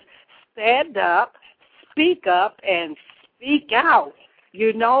is stand up, and speak out.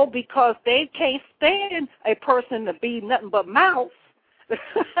 Because they can't stand a person to be nothing but mouth.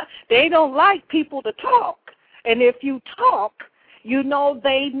 They don't like people to talk. And if you talk,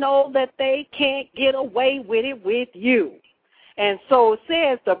 they know that they can't get away with it with you. And so it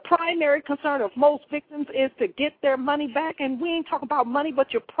says the primary concern of most victims is to get their money back. And we ain't talking about money,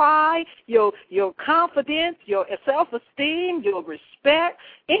 but your pride, your confidence, your self-esteem, your respect,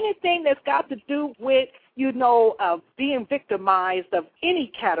 anything that's got to do with being victimized of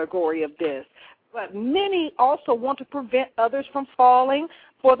any category of this. But many also want to prevent others from falling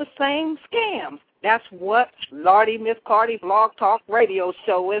for the same scams. That's what Lordy Miss Clardy Blog Talk Radio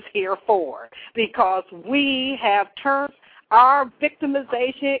Show is here for, because we have turned our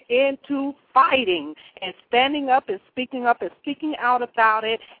victimization into fighting and standing up and speaking out about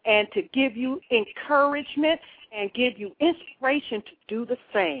it, and to give you encouragement and give you inspiration to do the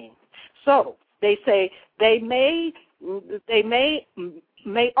same. So they say they may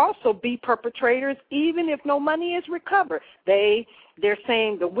also be perpetrators even if no money is recovered. They're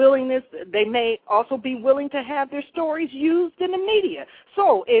saying the willingness, they may also be willing to have their stories used in the media.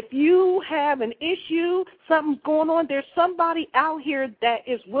 So if you have an issue, something's going on, there's somebody out here that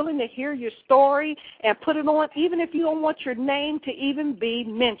is willing to hear your story and put it on, even if you don't want your name to even be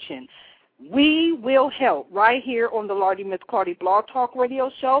mentioned. we will help right here on the Lardy Miss Clardy Blog Talk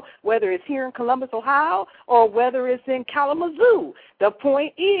Radio Show, whether it's here in Columbus, Ohio, or whether it's in Kalamazoo. The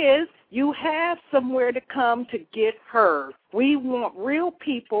point is you have somewhere to come to get heard. We want real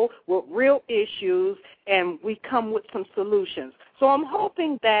people with real issues, and we come with some solutions. So I'm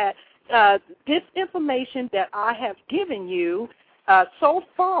hoping that this information that I have given you so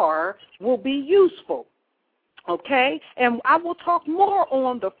far will be useful. Okay, and I will talk more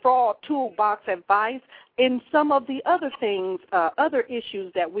on the fraud toolbox advice and some of the other things, other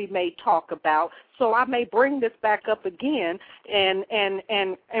issues that we may talk about. So I may bring this back up again and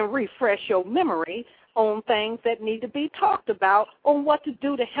refresh your memory on things that need to be talked about on what to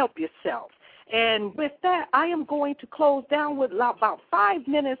do to help yourself. And with that, I am going to close down with about 5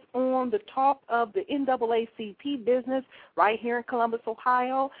 minutes on the talk of the NAACP business right here in Columbus,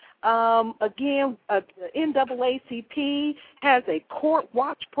 Ohio. Again, NAACP has a court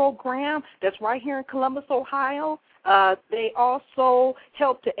watch program that's right here in Columbus, Ohio. They also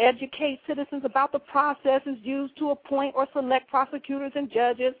help to educate citizens about the processes used to appoint or select prosecutors and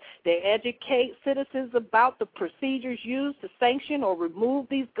judges. They educate citizens about the procedures used to sanction or remove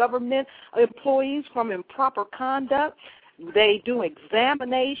these government employees from improper conduct. They do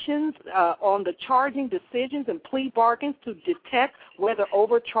examinations on the charging decisions and plea bargains to detect whether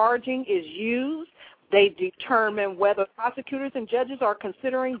overcharging is used. They determine whether prosecutors and judges are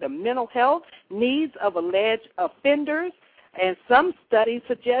considering the mental health needs of alleged offenders. And some studies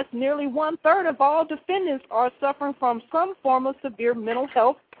suggest nearly 1/3 of all defendants are suffering from some form of severe mental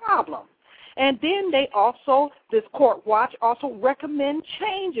health problem. And then they also, this court watch also recommend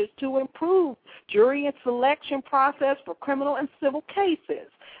changes to improve jury and selection process for criminal and civil cases,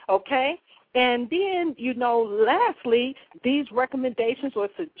 okay? And then, lastly, these recommendations or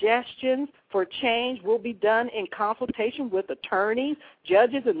suggestions for change will be done in consultation with attorneys,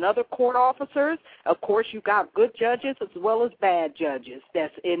 judges, and other court officers. Of course, you got good judges as well as bad judges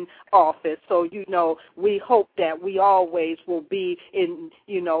that's in office. So, we hope that we always will be in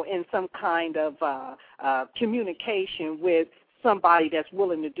some kind of communication with somebody that's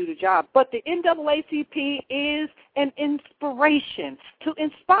willing to do the job. But the NAACP is an inspiration to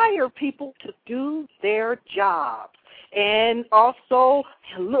inspire people to do their jobs. And also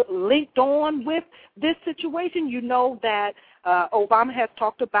linked on with this situation, that Obama has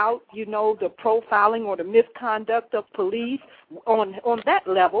talked about, the profiling or the misconduct of police on that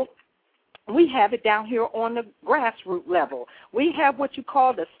level. We have it down here on the grassroots level. We have what you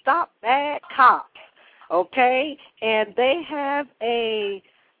call the Stop Bad Cops. Okay, and they have a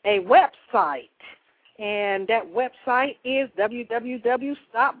website, and that website is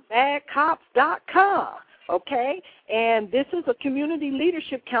www.stopbadcops.com, okay? And this is a community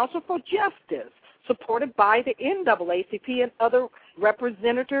leadership council for justice supported by the NAACP and other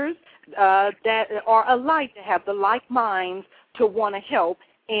representatives that are alike, to have the like minds to want to help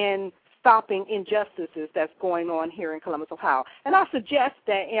in stopping injustices that's going on here in Columbus, Ohio. And I suggest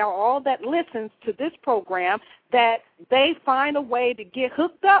that all that listens to this program, that they find a way to get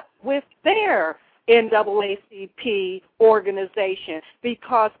hooked up with their NAACP organization,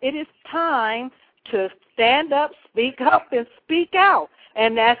 because it is time to stand up, and speak out.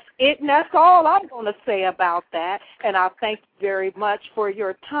 And that's it, and that's all I'm going to say about that. And I thank you very much for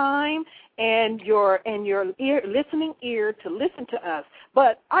your time and your listening ear to listen to us.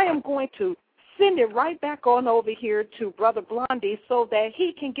 But I am going to send it right back on over here to Brother Blondie so that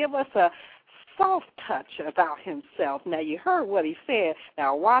he can give us a soft touch about himself. Now, you heard what he said.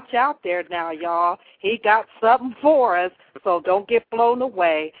 Now, watch out there now, y'all. He got something for us, so don't get blown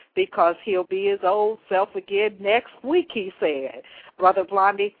away, because he'll be his old self again next week, he said. Brother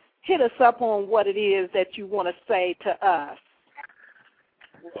Blondie, hit us up on what it is that you want to say to us.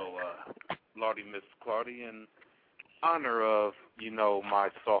 Well, Lordy, Miss Clardy, in honor of, my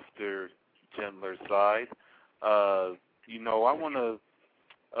softer, gentler side, I want to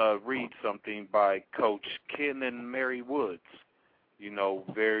read something by Coach Ken and Mary Woods,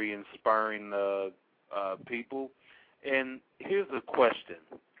 very inspiring people. And here's a question.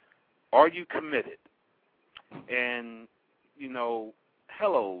 Are you committed? And,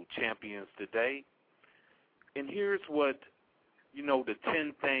 hello, champions today. And here's what, the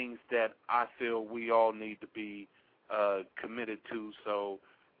 10 things that I feel we all need to be committed to, so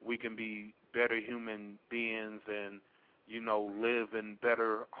we can be better human beings and, live in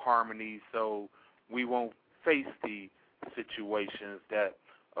better harmony, so we won't face the situations that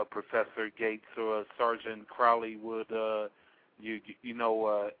a Professor Gates or a Sergeant Crowley would,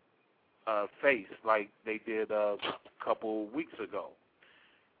 face like they did a couple weeks ago.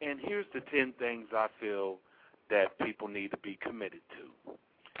 And here's the 10 things I feel that people need to be committed to.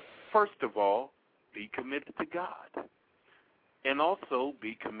 first of all, be committed to God. And also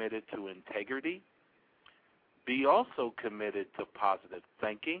be committed to integrity. Be also committed to positive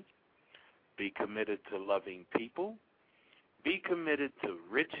thinking. Be committed to loving people. Be committed to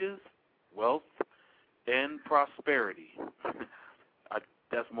riches, wealth, and prosperity.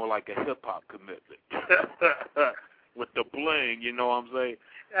 That's more like a hip-hop commitment. With the bling, you know what I'm saying?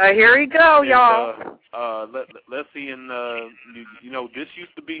 Here we go, y'all. Let's see. This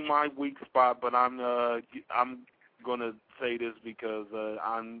used to be my weak spot, but I'm gonna say this because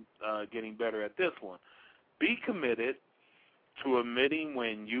I'm getting better at this one. Be committed to admitting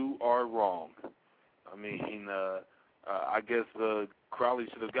when you are wrong. I mean, I guess Crowley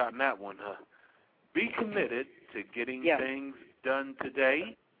should have gotten that one, huh? Be committed to getting things done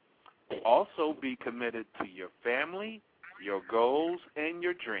today. Also be committed to your family, your goals, and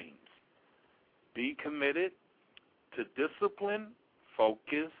your dreams. Be committed to discipline,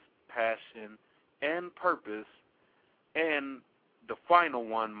 focus, passion, and purpose. And the final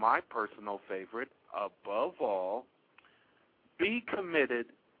one, my personal favorite, above all, be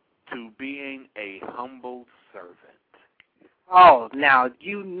committed to being a humble servant. Oh, now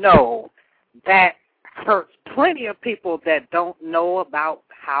you know that hurts plenty of people that don't know about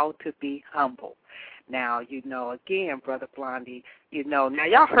how to be humble. Now, again, Brother Blondie, now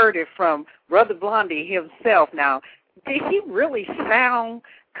y'all heard it from Brother Blondie himself. Now, did he really sound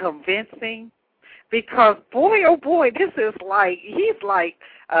convincing? Because, boy, oh, boy, this is like, he's like,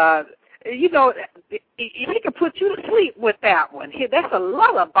 he can put you to sleep with that one. That's a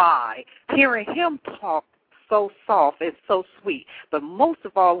lullaby, hearing him talk so soft and so sweet. But most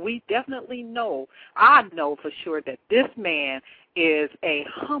of all, we definitely know, I know for sure that this man is a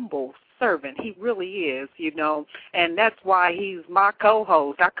humble servant. He really is, and that's why he's my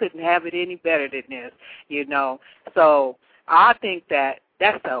co-host. I couldn't have it any better than this, So I think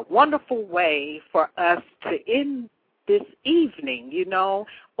that's a wonderful way for us to end this evening,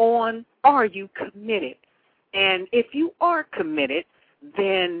 on Are You Committed? And if you are committed,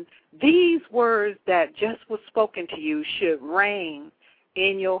 then these words that just was spoken to you should reign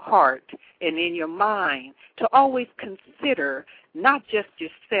in your heart and in your mind to always consider not just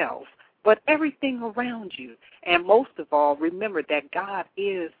yourself, but everything around you. And most of all, remember that God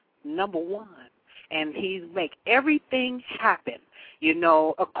is number one, and He make everything happen,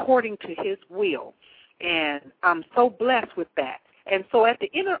 according to His will. And I'm so blessed with that. And so at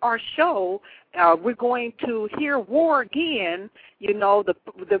the end of our show, we're going to hear War again,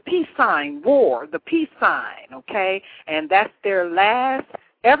 the peace sign, War, the peace sign, okay? And that's their last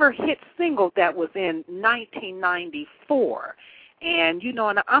ever hit single that was in 1994. And,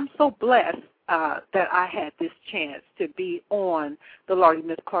 and I'm so blessed that I had this chance to be on the Lordy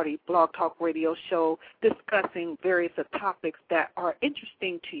Miss Clardy Blog Talk Radio show discussing various topics that are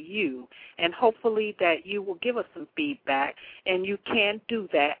interesting to you, and hopefully that you will give us some feedback, and you can do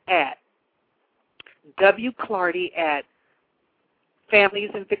that at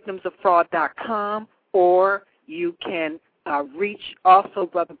wclardy@familiesandvictimsoffraud.com, or you can reach also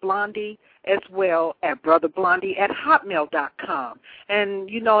Brother Blondie as well at brotherblondie@hotmail.com. And,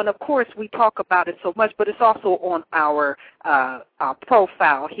 and of course we talk about it so much, but it's also on our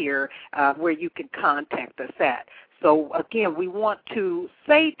profile here where you can contact us at. So, again, we want to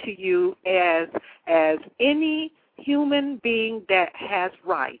say to you as any human being that has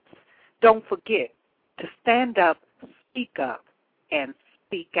rights, don't forget to stand up, speak up, and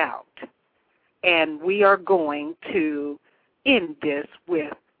speak out. And we are going to end this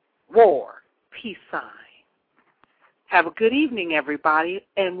with War, peace sign. Have a good evening, everybody,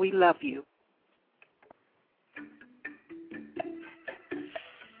 and we love you.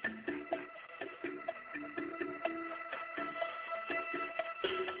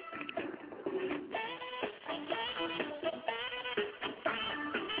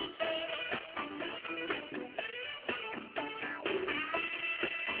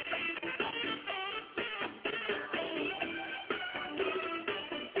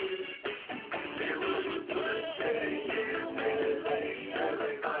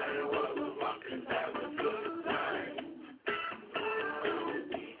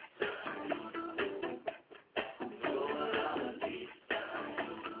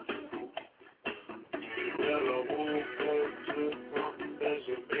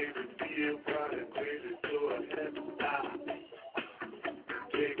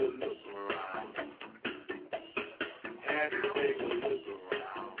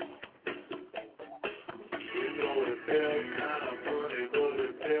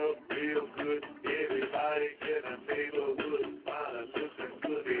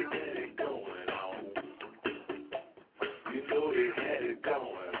 You know they had it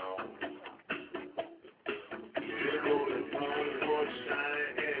going on.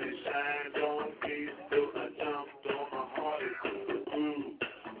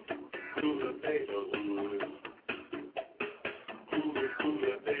 through the paper.